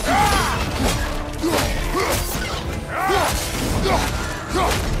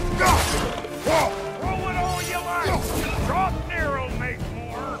 Throw it all you like! Drop near'll make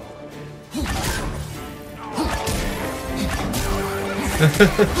more!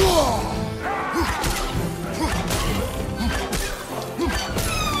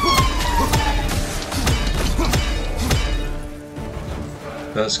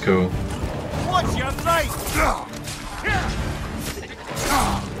 That's cool. Watch your right!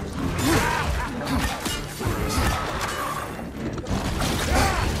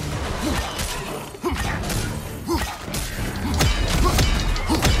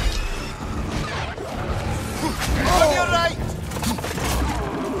 On your right!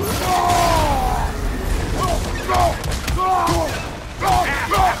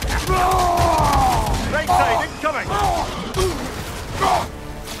 Right side, incoming!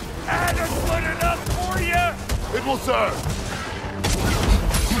 Had to split it up for you! It will serve.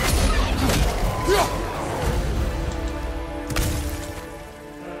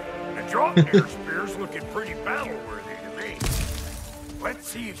 The Draupnir spear's looking pretty battle-worthy to me. Let's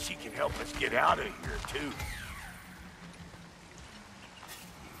see if she can help us get out of here, too.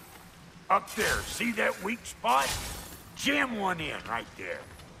 Up there, see that weak spot? Jam one in right there.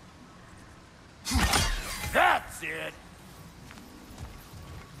 That's it!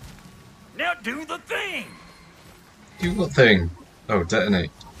 Now do the thing! Do what thing? Oh,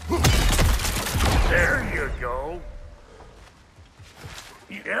 detonate. There you go.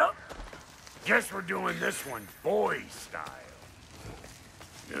 Yep. Guess we're doing this one boy style.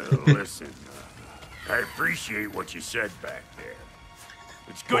 Listen, I appreciate what you said back there.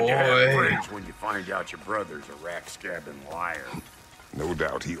 It's good to have Boy. friends when you find out your brother's a rack-scabbing liar. No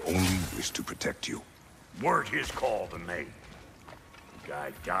doubt he only wished to protect you. Weren't his call to make. The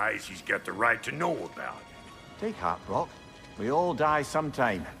guy dies, he's got the right to know about it. Take heart, Brock. We all die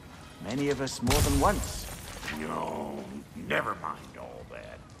sometime. Many of us more than once. No, never mind all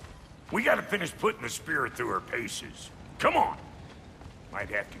that. We gotta finish putting the spirit through her paces. Come on! Might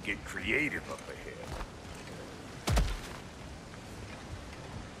have to get creative up ahead.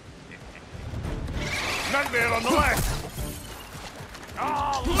 Nightmare on the left!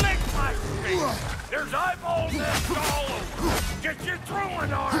 Oh, lick my face! There's eyeballs nest all over! Get your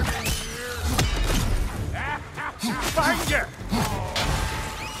throwing arm in here! Find you!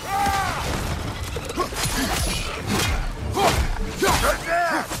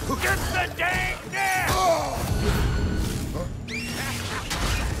 Get the dang net!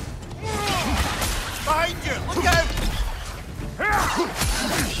 Behind you! Look out!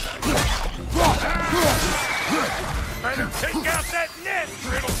 Better take out that net! rest,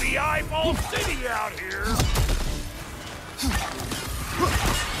 or it'll be Eyeball City out here.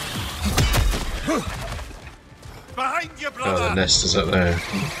 Behind you, brother! Oh, the nest is up there.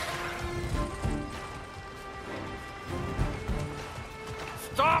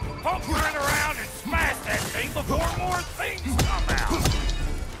 Stop puckering around and smash that thing before more things come out!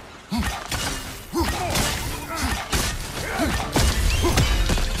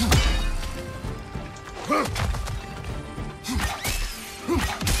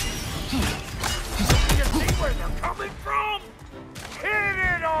 You see where they're coming from? Hit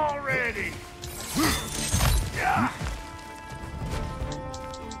it already! Yeah.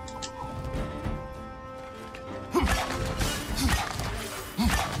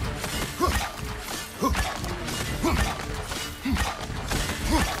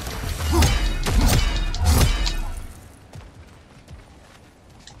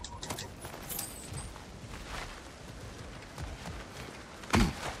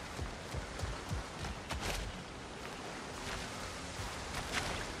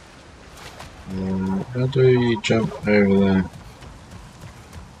 How do you jump over there?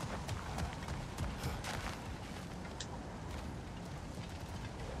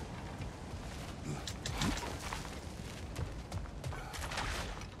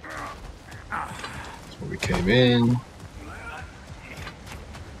 That's where we came in.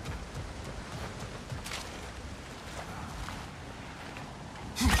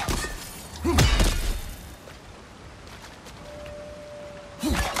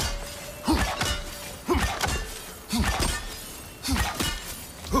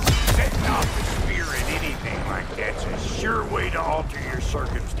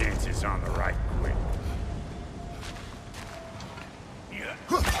 Circumstances on the right quick.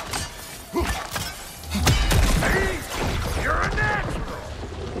 Hey, you're a natural.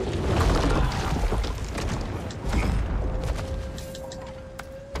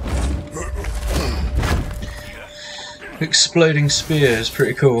 Exploding spear is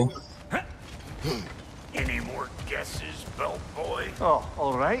pretty cool. Any more guesses, belt boy? Oh,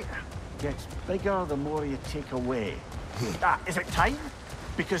 all right. Gets bigger the more you take away. Is it time?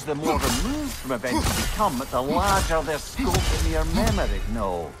 Because the more removed from events you become, the larger their scope in your memory.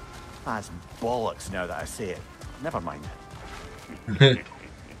 No, that's bollocks now that I say it. Never mind.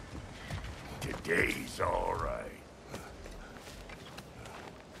 Today's all right.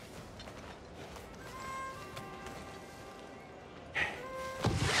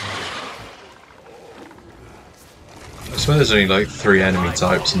 I swear there's only like 3 enemy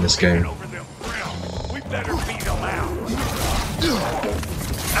types in this game. We better beat them out.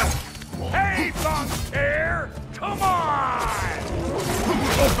 Hey, Bunker! Come on!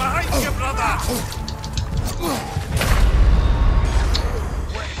 Behind you, brother!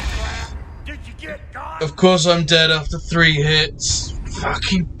 Did you get got? Of course I'm dead after 3 hits.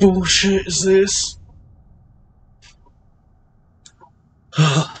 Fucking bullshit is this?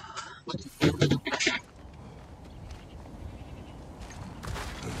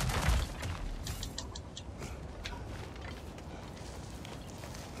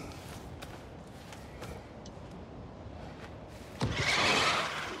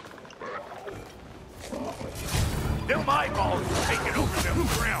 Them eyeballs are taking over them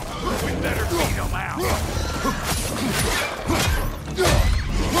ground. We better beat them out.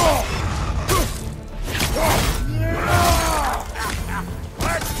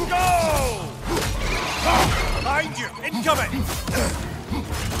 Let's go! Behind you! Incoming!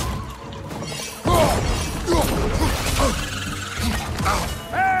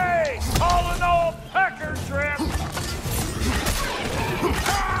 Hey! Calling all pecker trip!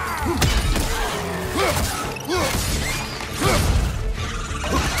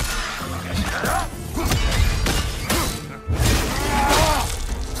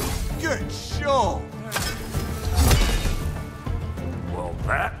 Good show. Well,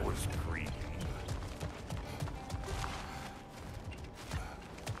 that was creepy.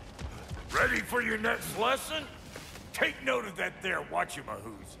 Ready for your next lesson? Take note of that there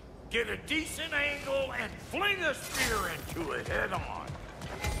watchamahoos. Get a decent angle and fling a spear into it head on.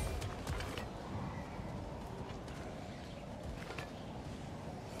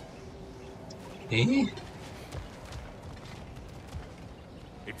 Eh?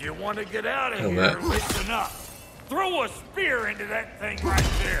 If you want to get out of here, listen up. Throw a spear into that thing right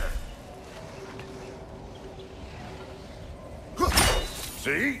there.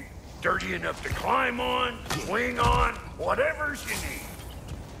 See? Dirty enough to climb on, swing on, whatever's you need.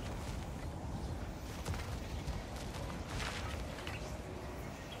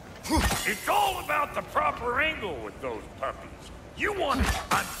 It's all about the proper angle with those puppies. You want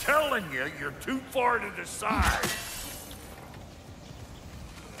it, I'm telling you, you're too far to the side.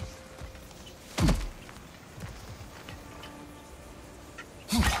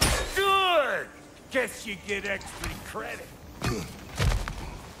 Guess you get extra credit.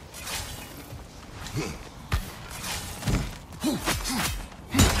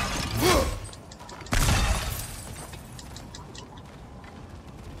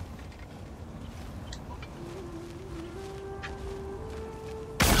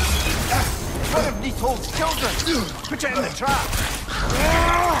 One of Nito's children! Put it in the trap!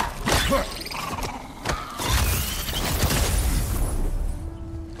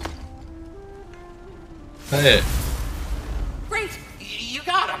 Hey. Great! You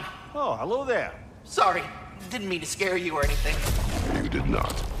got him! Oh, hello there. Sorry, didn't mean to scare you or anything. You did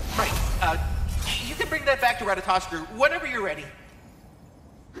not. Right, you can bring that back to Ratatoskru whenever you're ready.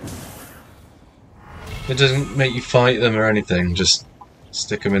 It doesn't make you fight them or anything, just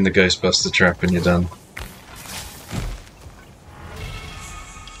stick them in the Ghostbuster trap and you're done.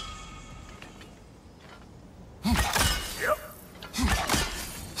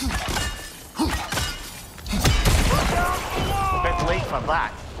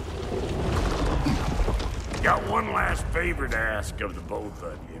 That. Got one last favor to ask of the both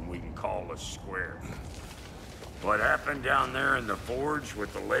of you, and we can call us square. What happened down there in the forge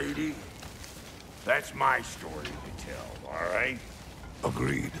with the lady? That's my story to tell, all right?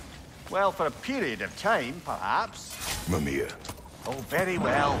 Agreed. Well, for a period of time, perhaps. Mamiya. Oh, very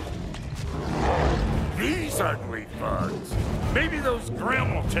well. These ugly bugs. Maybe those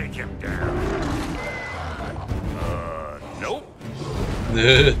Grim will take him down. Nope.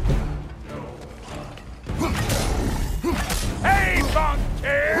 Hey,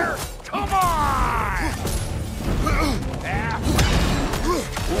 Bunker! Come on!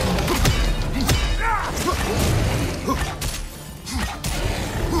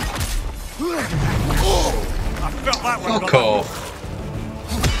 I felt that one. Fuck off.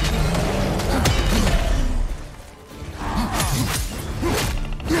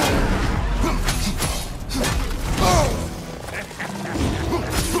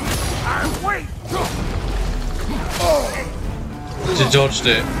 She dodged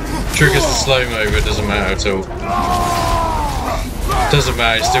it. Triggers the slow-mo, but it doesn't matter at all. Doesn't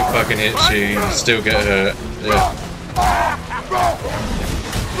matter, it still fucking hits you, you still get hurt. Yeah.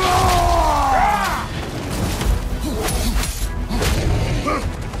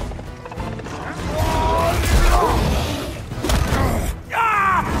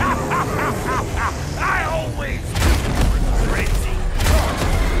 I always knew crazy.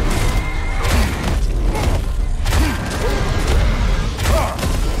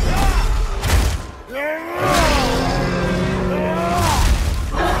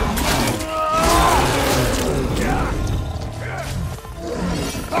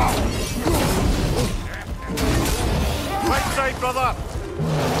 Right side, brother.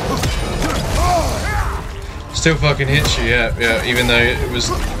 Still fucking hits you, yeah, even though it was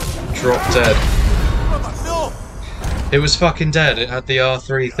drop dead. No. It was fucking dead, it had the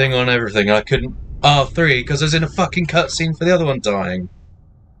R3 thing on everything, I couldn't R3 because I was in a fucking cutscene for the other one dying.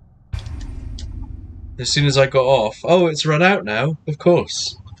 As soon as I got off, oh, it's run out now, of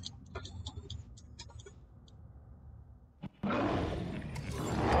course.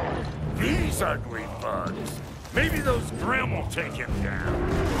 These ugly bugs. Maybe those Grim will take him down.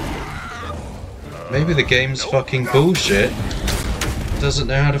 Maybe the game's fucking bullshit. Doesn't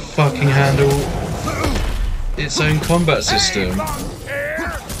know how to fucking handle its own combat system. Come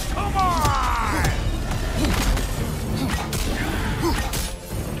on!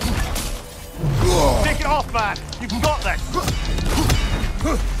 Take it off, man. You've got this.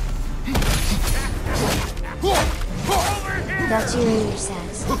 That's your leader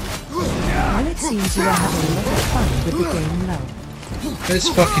says. Well, it seems you are having a lot of fun with the game now. It's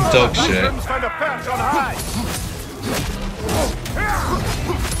fucking dog shit. Found a perch on high.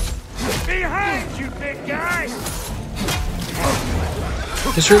 Behind you, big guy!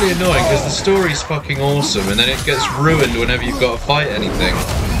 It's really annoying because the story's fucking awesome and then it gets ruined whenever you've got to fight anything.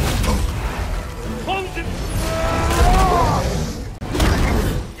 Close it!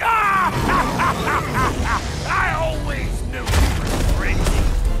 I always knew you were crazy.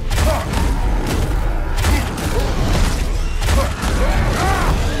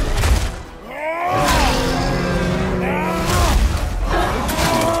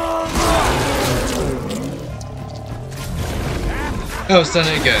 Oh, it's done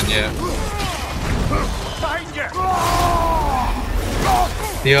it again, yeah.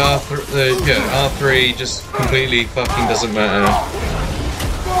 The R3 just completely fucking doesn't matter.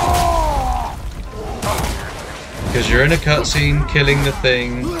 Because you're in a cutscene killing the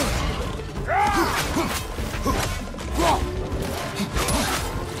thing.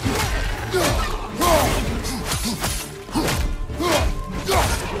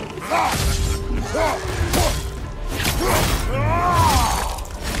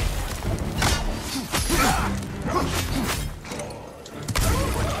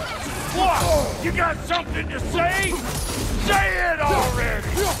 What? You got something to say? Say it already!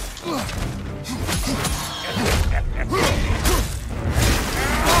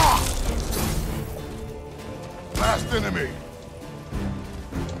 Last enemy!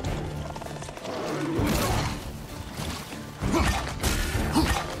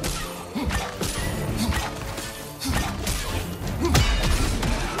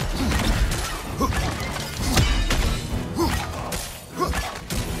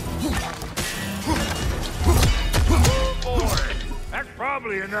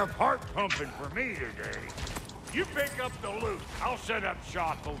 Probably enough heart pumping for me today. You pick up the loot. I'll set up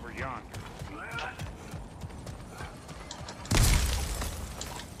shop over yonder.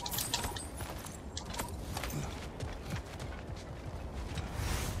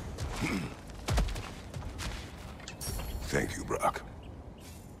 Thank you, Brock.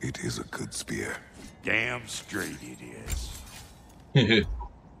 It is a good spear. Damn straight it is.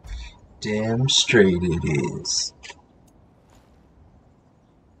 Damn straight it is.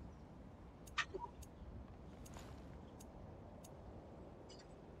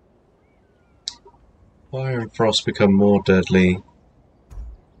 Fire and frost become more deadly.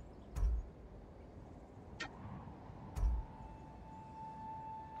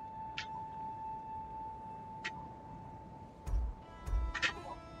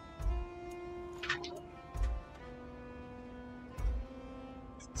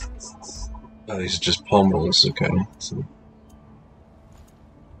 Oh, these are just pommels, okay. So.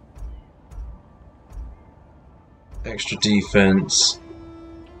 Extra defense.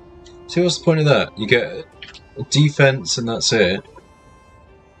 See, what's the point of that? You get a defense and that's it.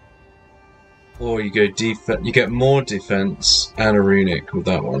 Or you go defense, you get more defense and a runic with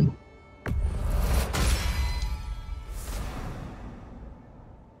that one.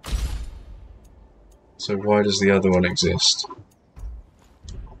 So why does the other one exist?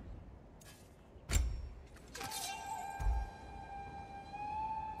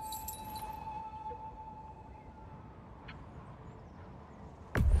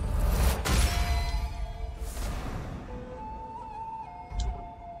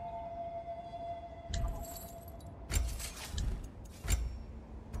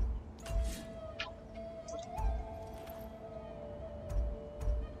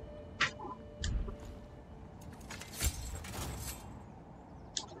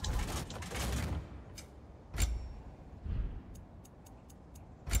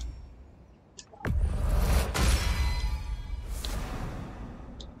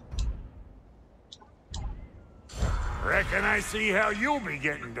 Reckon I see how you'll be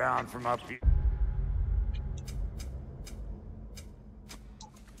getting down from up here.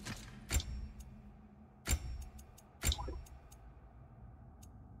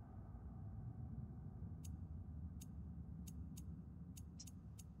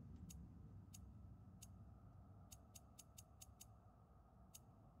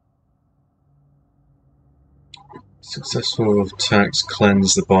 Successful attacks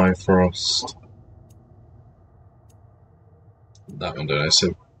cleanse the Bifrost. That one, don't I?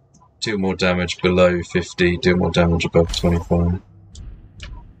 So, do more damage below 50, do more damage above 25.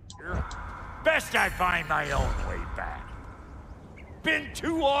 Best I find my own way back. Been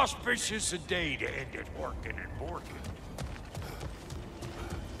too auspicious a day to end it working and borking.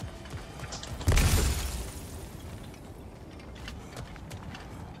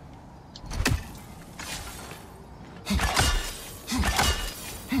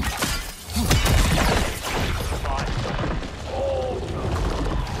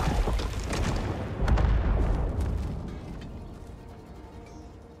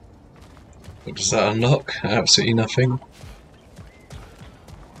 What does that unlock? Absolutely nothing.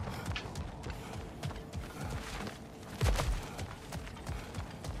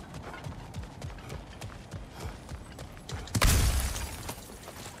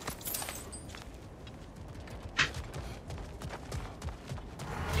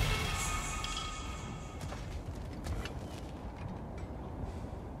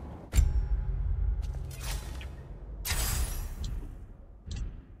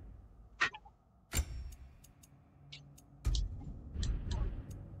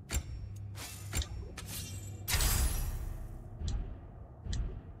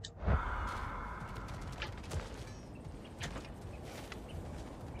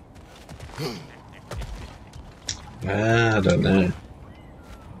 I don't know.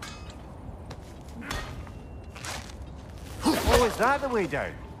 Oh, is that the way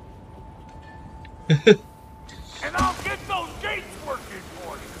down? And I'll get those gates working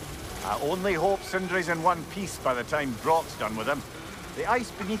for you. I only hope Sindri's in one piece by the time Brock's done with him. The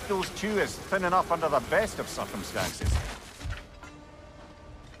ice beneath those two is thin enough under the best of circumstances.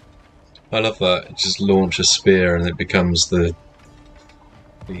 I love that. Just launch a spear and it becomes the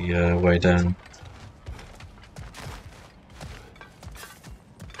way down.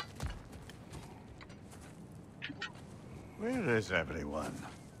 Where is everyone?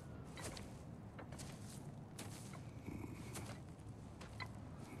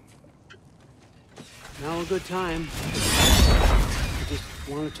 Now a good time. I just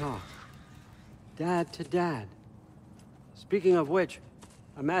want to talk. Dad to Dad. Speaking of which,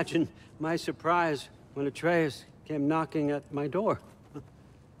 imagine my surprise when Atreus came knocking at my door.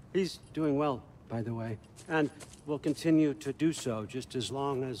 He's doing well, by the way, and will continue to do so just as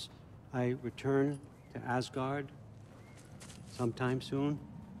long as I return to Asgard sometime soon.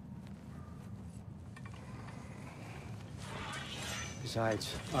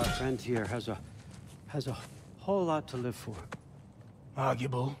 Besides, our friend here has a whole lot to live for.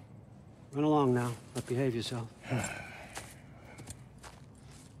 Arguable. Run along now, but behave yourself.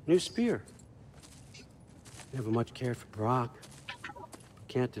 New spear. Never much cared for Brock.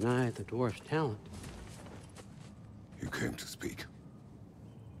 Can't deny the dwarf's talent. You came to speak.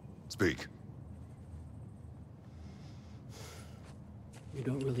 Speak. You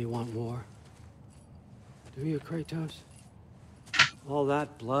don't really want war, do you, Kratos? All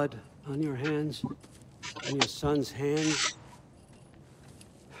that blood on your hands, on your son's hands.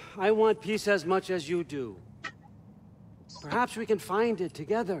 I want peace as much as you do. Perhaps we can find it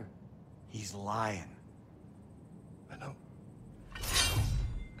together. He's lying. I know.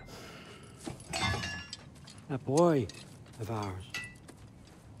 That boy of ours.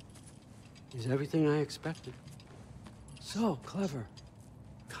 He's everything I expected. So clever.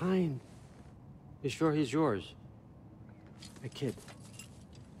 Kind. You sure he's yours? A kid.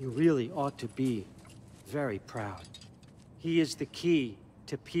 You really ought to be very proud. He is the key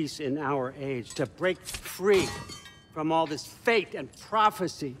to peace in our age, to break free from all this fate and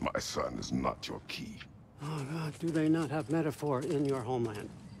prophecy. My son is not your key. Oh God, do they not have metaphor in your homeland?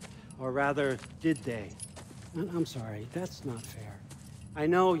 Or rather, did they? I'm sorry, that's not fair. I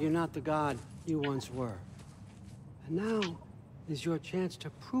know you're not the god you once were. And now is your chance to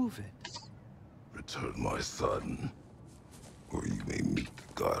prove it. Return my son, or you may meet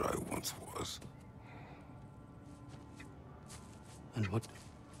the god I once was. And what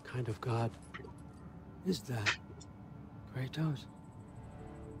kind of god is that, Kratos?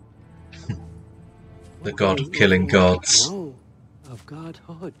 The god of killing gods. No, of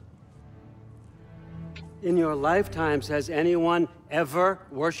godhood. In your lifetimes, has anyone ever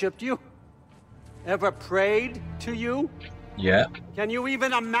worshipped you? Ever prayed to you? Yeah. Can you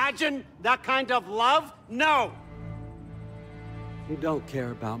even imagine that kind of love? No! You don't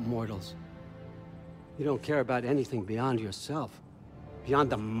care about mortals. You don't care about anything beyond yourself.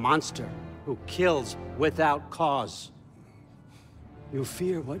 Beyond the monster who kills without cause. You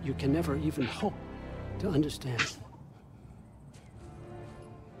fear what you can never even hope to understand.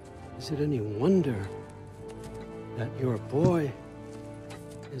 Is it any wonder that your boy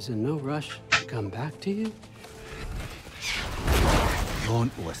is in no rush to come back to you?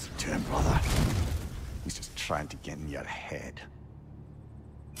 Don't listen to him, brother. He's just trying to get in your head.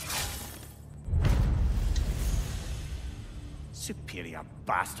 Superior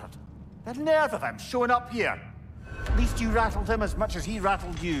bastard. The nerve of him showing up here. At least you rattled him as much as he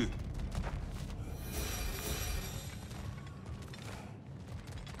rattled you.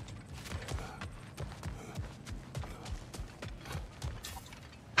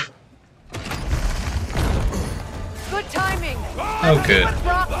 Good timing. Oh, good.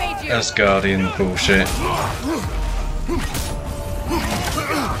 Asgardian bullshit.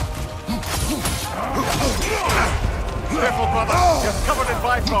 Careful, brother. You're covered in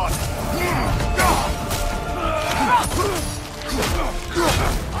Bifrost.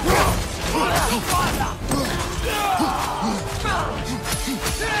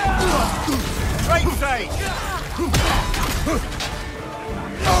 Right side.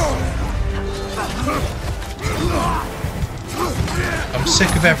 I'm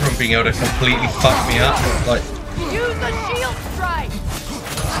sick of everyone being able to completely fuck me up. Like, use the shield strike.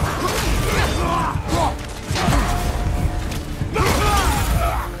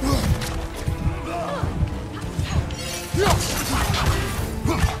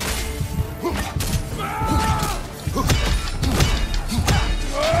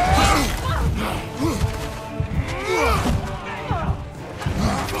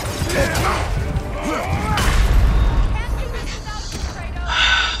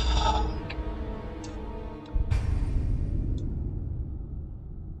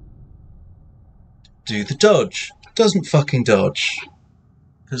 do the dodge. Doesn't fucking dodge.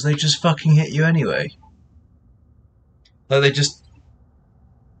 Because they just fucking hit you anyway. Like, they just...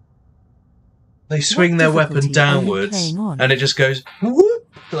 They swing their weapon downwards, and it just goes whoop,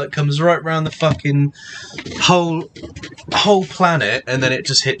 like comes right round the fucking whole planet, and then it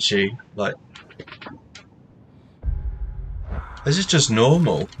just hits you. Like, this is just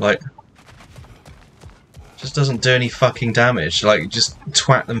normal. Like, just doesn't do any fucking damage. Like, you just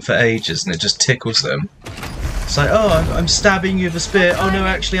twat them for ages, and it just tickles them. It's like, oh, I'm stabbing you with a spear. Oh no,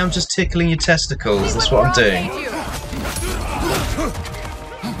 actually, I'm just tickling your testicles. That's what I'm doing.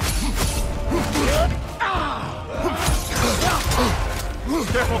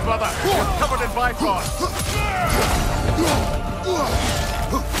 Careful, brother! You're covered in Bifrost!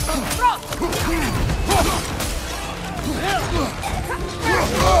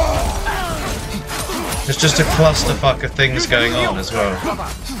 There's just a clusterfuck of things going on as well.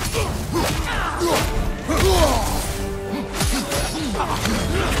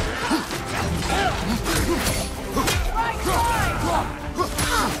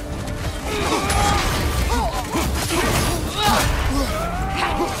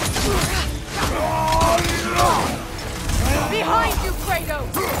 Behind you,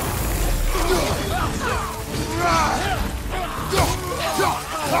 Kratos!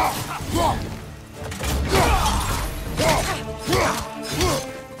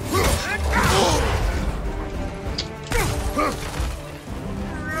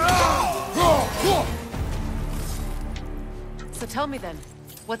 So tell me then,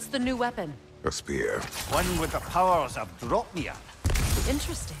 what's the new weapon? A spear. One with the powers of Dropnia.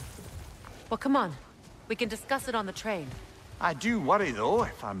 Interesting. Well, come on. We can discuss it on the train. I do worry, though,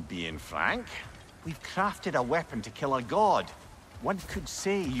 if I'm being frank. We've crafted a weapon to kill a god. One could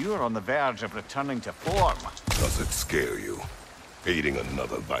say you're on the verge of returning to form. Does it scare you? Aiding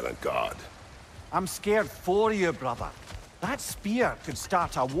another violent god? I'm scared for you, brother. That spear could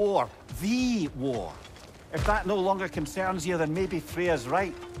start a war. The war. If that no longer concerns you, then maybe Freya's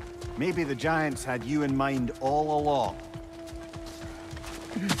right. Maybe the Giants had you in mind all along.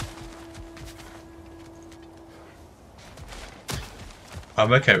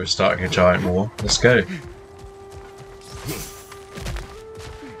 I'm okay with starting a giant war. Let's go.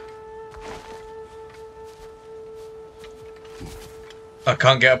 I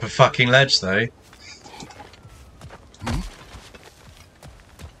can't get up a fucking ledge though.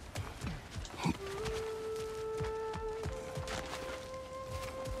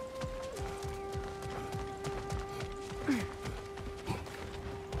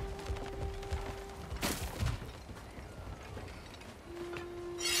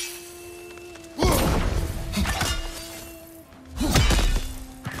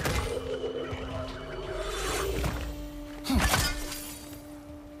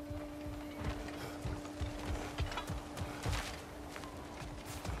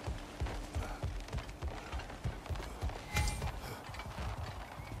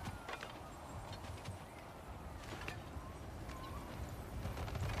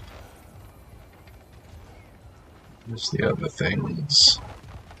 What's the other things?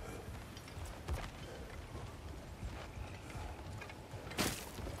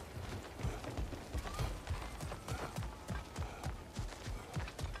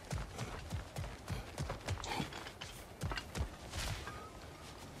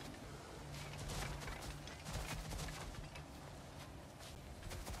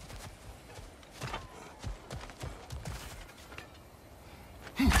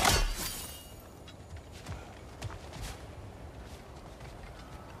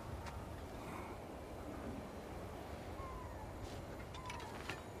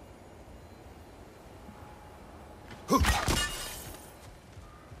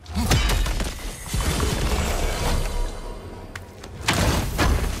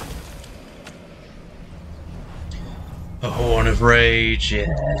 A horn of rage, yeah.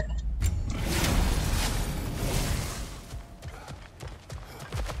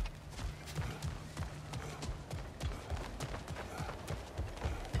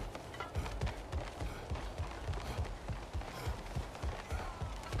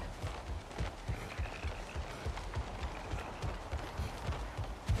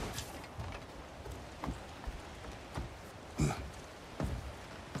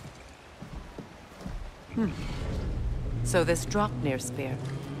 So this Draupnir spear,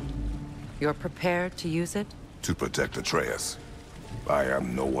 you're prepared to use it? To protect Atreus. I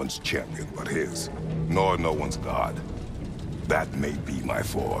am no one's champion but his, nor no one's god. That may be my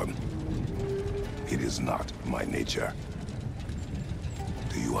form. It is not my nature.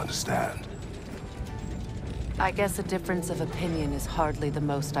 Do you understand? I guess a difference of opinion is hardly the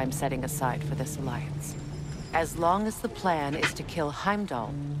most I'm setting aside for this alliance. As long as the plan is to kill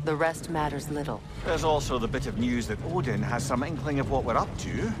Heimdall, the rest matters little. There's also the bit of news that Odin has some inkling of what we're up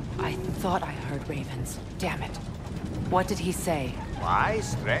to. I thought I heard ravens. Damn it. What did he say?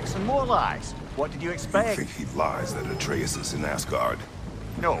 Lies, threats, and more lies. What did you You expect? think he lies that Atreus is in Asgard?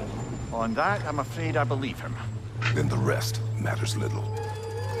 No. On that, I'm afraid I believe him. Then the rest matters little.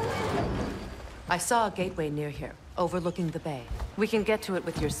 I saw a gateway near here, overlooking the bay. We can get to it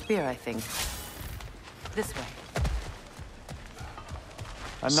with your spear, I think. This way.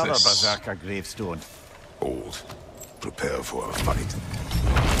 Another This- Berserker gravestone. Old. Prepare for a fight.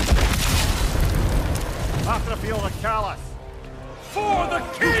 After feel the callous. For the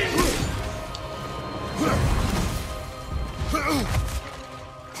king!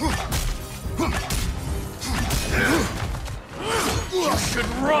 You should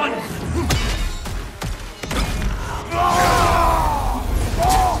run!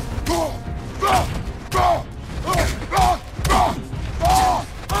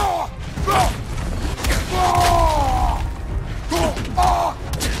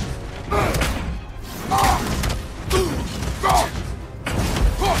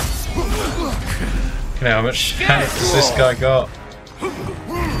 You know how much health has this guy got?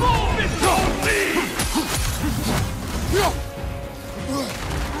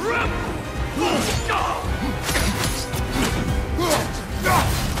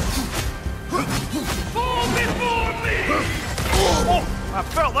 Oh, I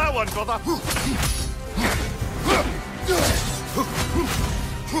felt that one, brother.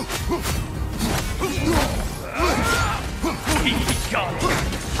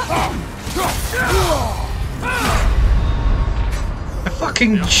 I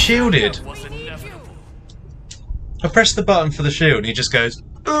fucking shielded. I pressed the button for the shield and he just goes,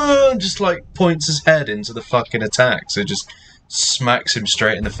 and just like points his head into the fucking attack, so it just smacks him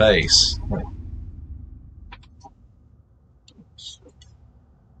straight in the face. Like,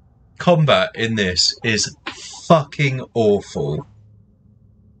 combat in this is fucking awful.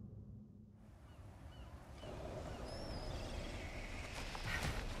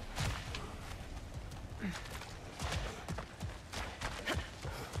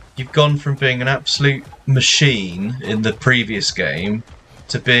 You've gone from being an absolute machine in the previous game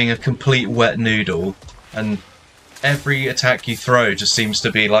to being a complete wet noodle, and every attack you throw just seems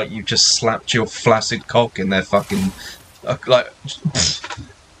to be like you've just slapped your flaccid cock in their fucking like.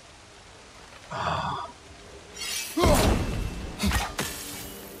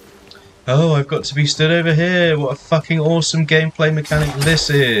 Oh, I've got to be stood over here. What a fucking awesome gameplay mechanic this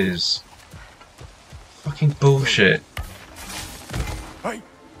is. Fucking bullshit. Hey,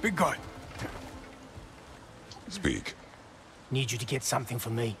 big guy. Speak. Need you to get something for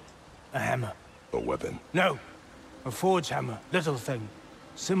me. A hammer. A weapon. No. A forge hammer. Little thing.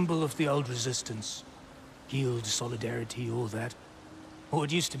 Symbol of the old resistance. Guild, solidarity, all that. Or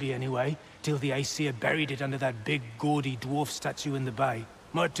it used to be anyway, till the Aesir buried it under that big, gaudy dwarf statue in the bay.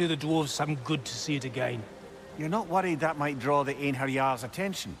 Might do the dwarves some good to see it again. You're not worried that might draw the Einherjar's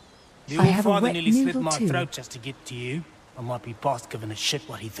attention? The I old have a father wet nearly slit noodle my too. throat just to get to you. I might be past giving a shit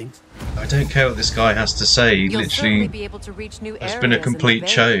what he thinks. I don't care what this guy has to say. He You'll certainly literally be able to reach new has been a areas in the complete bay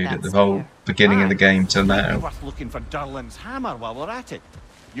chode with at the that whole spear. beginning of the game till Might be now. worth looking for Durlin's hammer while we're at it.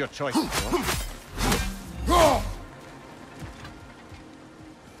 Your choice, of course.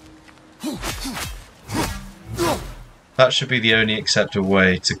 That should be the only acceptable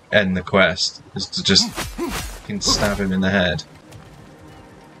way to end the quest, is to just fucking stab him in the head.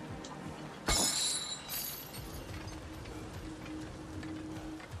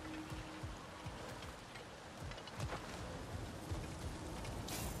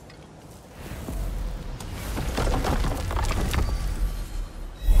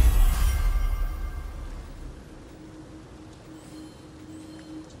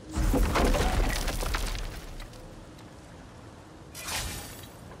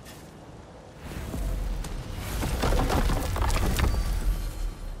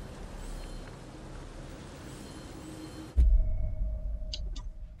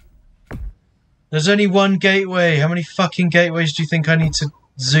 There's only one gateway. How many fucking gateways do you think I need to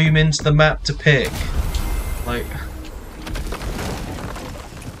zoom into the map to pick? Like,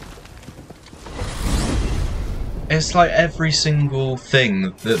 it's like every single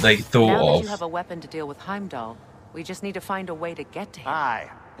thing that they thought Now that of. you have a weapon to deal with Heimdall, we just need to find a way to get to him. Aye,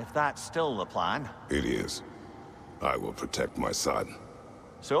 if that's still the plan. It is. I will protect my son.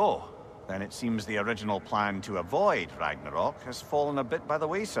 So, then it seems the original plan to avoid Ragnarok has fallen a bit by the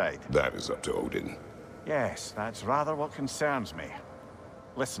wayside. That is up to Odin. Yes, that's rather what concerns me.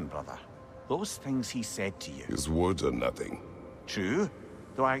 Listen, brother. Those things he said to you. His words are nothing. True,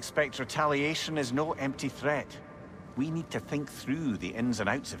 Though I expect retaliation is no empty threat. We need to think through the ins and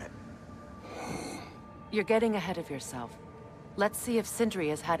outs of it. You're getting ahead of yourself. Let's see if Sindri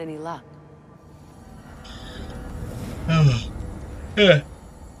has had any luck. Yeah.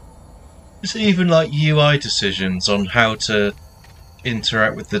 It's even like UI decisions on how to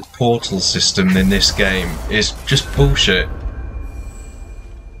interact with the portal system in this game is just bullshit.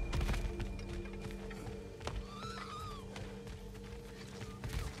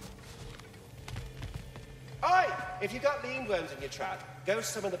 Oi! If you got lean worms in your trap, go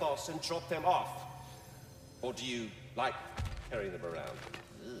summon the boss and drop them off. Or do you like carrying them around?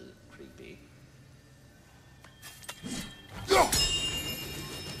 Ugh, creepy.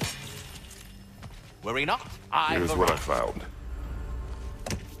 Worry not. Here's what I found.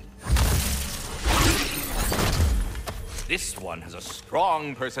 This one has a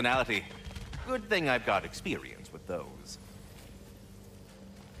strong personality. Good thing I've got experience with those.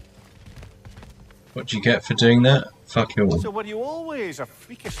 What do you get for doing that? Fuck you all. So were you always a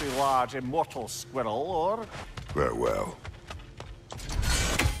freakishly large immortal squirrel, or...? Farewell.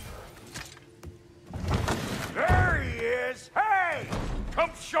 There he is! Hey!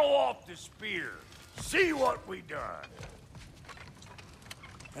 Come show off the spear. See what we done.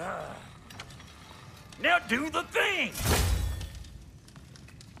 Now do the thing!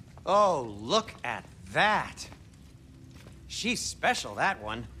 Oh, look at that. She's special, that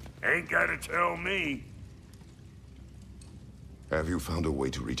one. Ain't gotta tell me. Have you found a way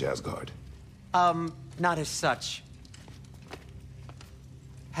to reach Asgard? Not as such.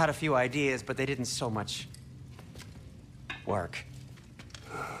 Had a few ideas, but they didn't so much work.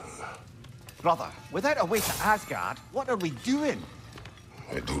 Brother, without a way to Asgard, what are we doing?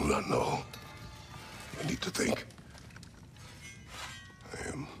 I do not know. I need to think. I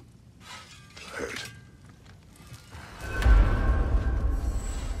am tired.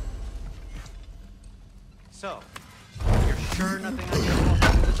 So, you're sure nothing unusual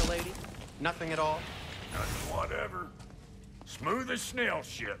happened with the lady? Nothing at all? Nothing whatever. Smooth as snail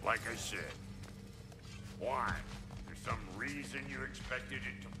shit, like I said. Why? There's some reason you expected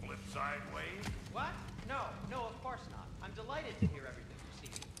it to flip sideways? What? No, of course not. I'm delighted to hear everything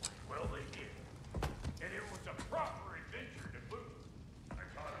proceeding as planned. Well, they did. And it was a proper adventure to boot. I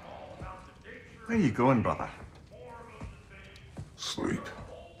taught them all about the danger. Where you going, brother? Sleep.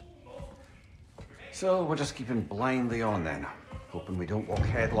 So we're just keeping blindly on then, hoping we don't walk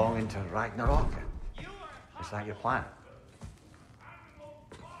headlong into Ragnarok. Is that your plan?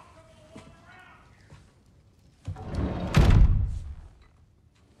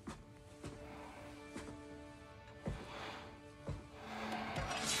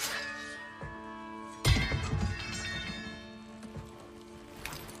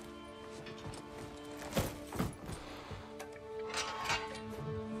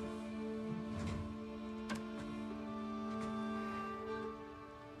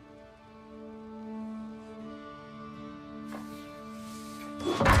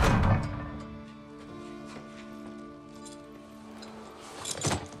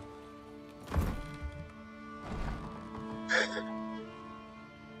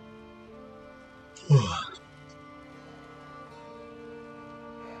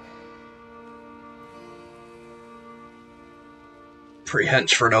 Pretty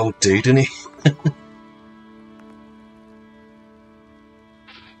hench for an old dude, isn't he?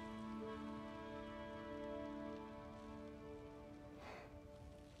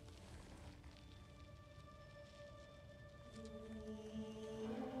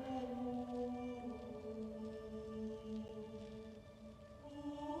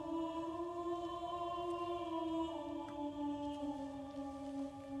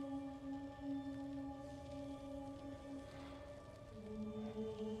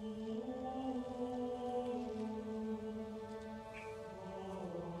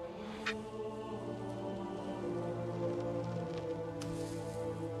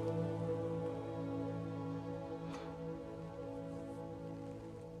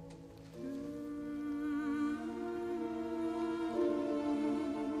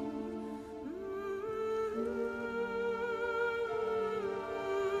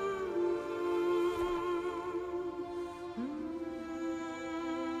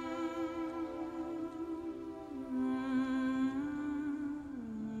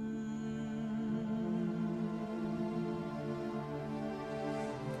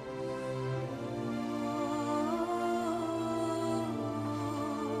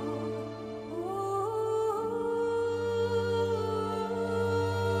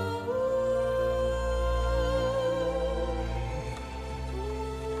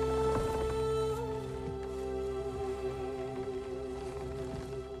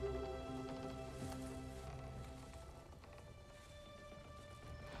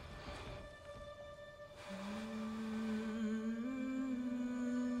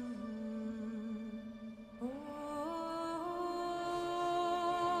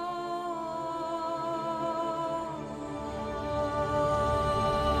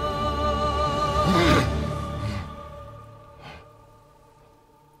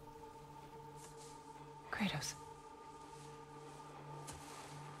 Kratos.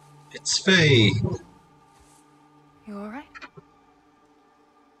 It's Faye. You alright?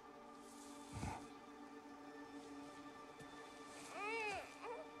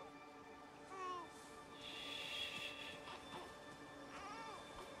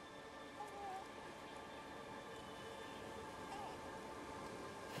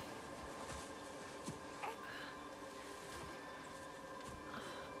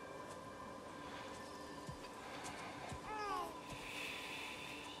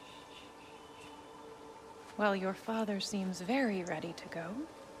 Well, your father seems very ready to go.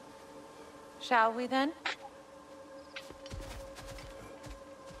 Shall we then?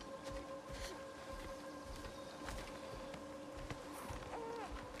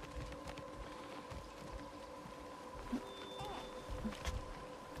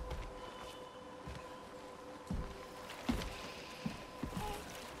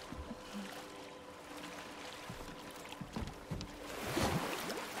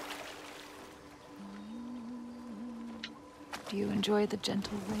 Do you enjoy the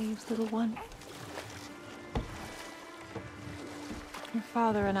gentle waves, little one? Your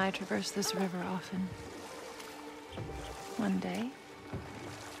father and I traverse this river often. One day,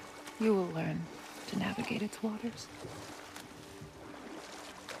 you will learn to navigate its waters.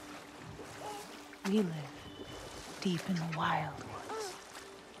 We live deep in the wild woods.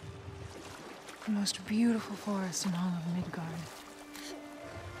 The most beautiful forest in all of Midgard.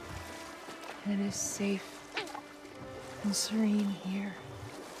 And it is safe and serene here.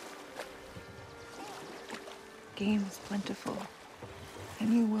 Game is plentiful,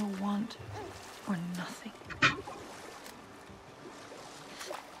 and you will want for nothing.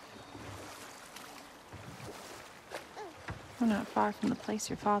 We're not far from the place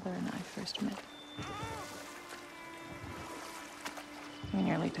your father and I first met. We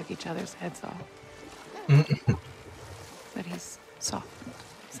nearly took each other's heads off. But he's softened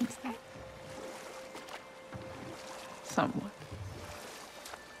since then. Somewhat.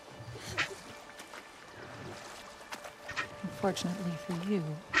 Unfortunately for you,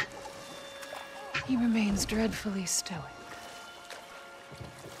 he remains dreadfully stoic.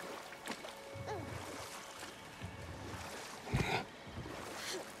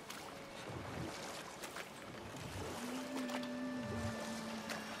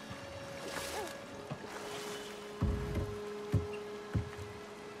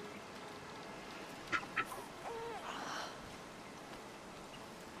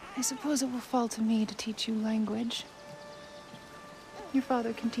 I suppose it will fall to me to teach you language. Your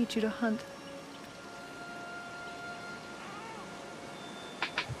father can teach you to hunt.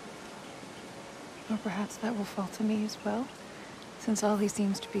 Or perhaps that will fall to me as well, since all he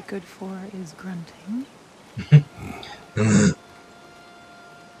seems to be good for is grunting.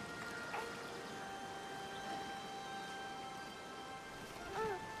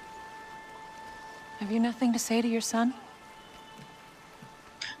 Have you nothing to say to your son?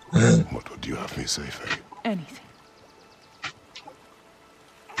 What would you have me say, Faye? Anything.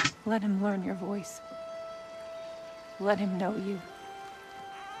 Let him learn your voice. Let him know you.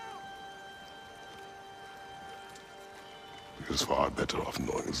 He is far better off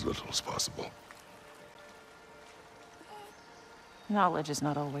knowing as little as possible. Knowledge is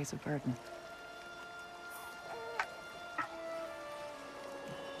not always a burden.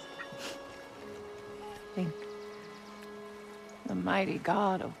 Think. The mighty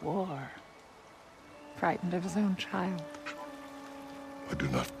god of war, frightened of his own child. I do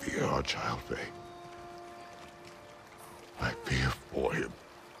not fear our child, Faye. I fear for him.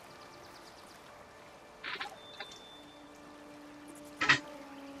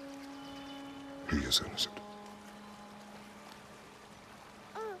 He is innocent.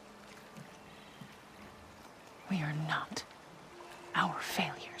 We are not our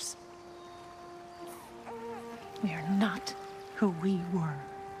failures. We are not who we were.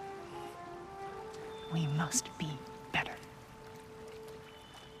 We must be better.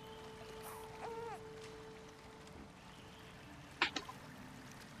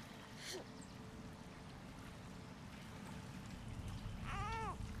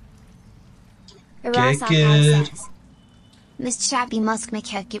 Arasakai says, Miss Chappie Musk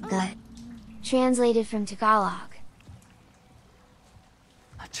good. Translated from Tagalog.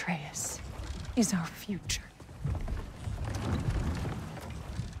 Atreus is our future.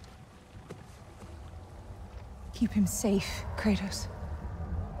 Keep him safe, Kratos.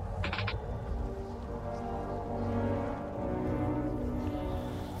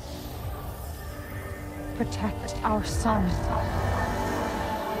 Protect our son.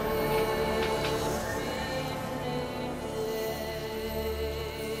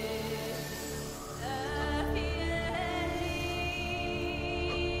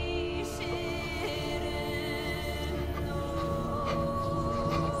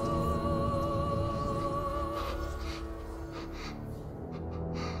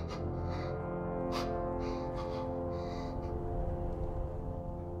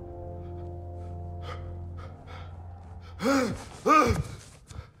 It's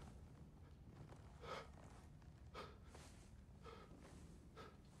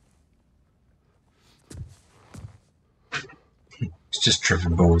just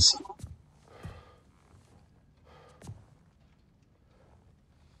tripping balls.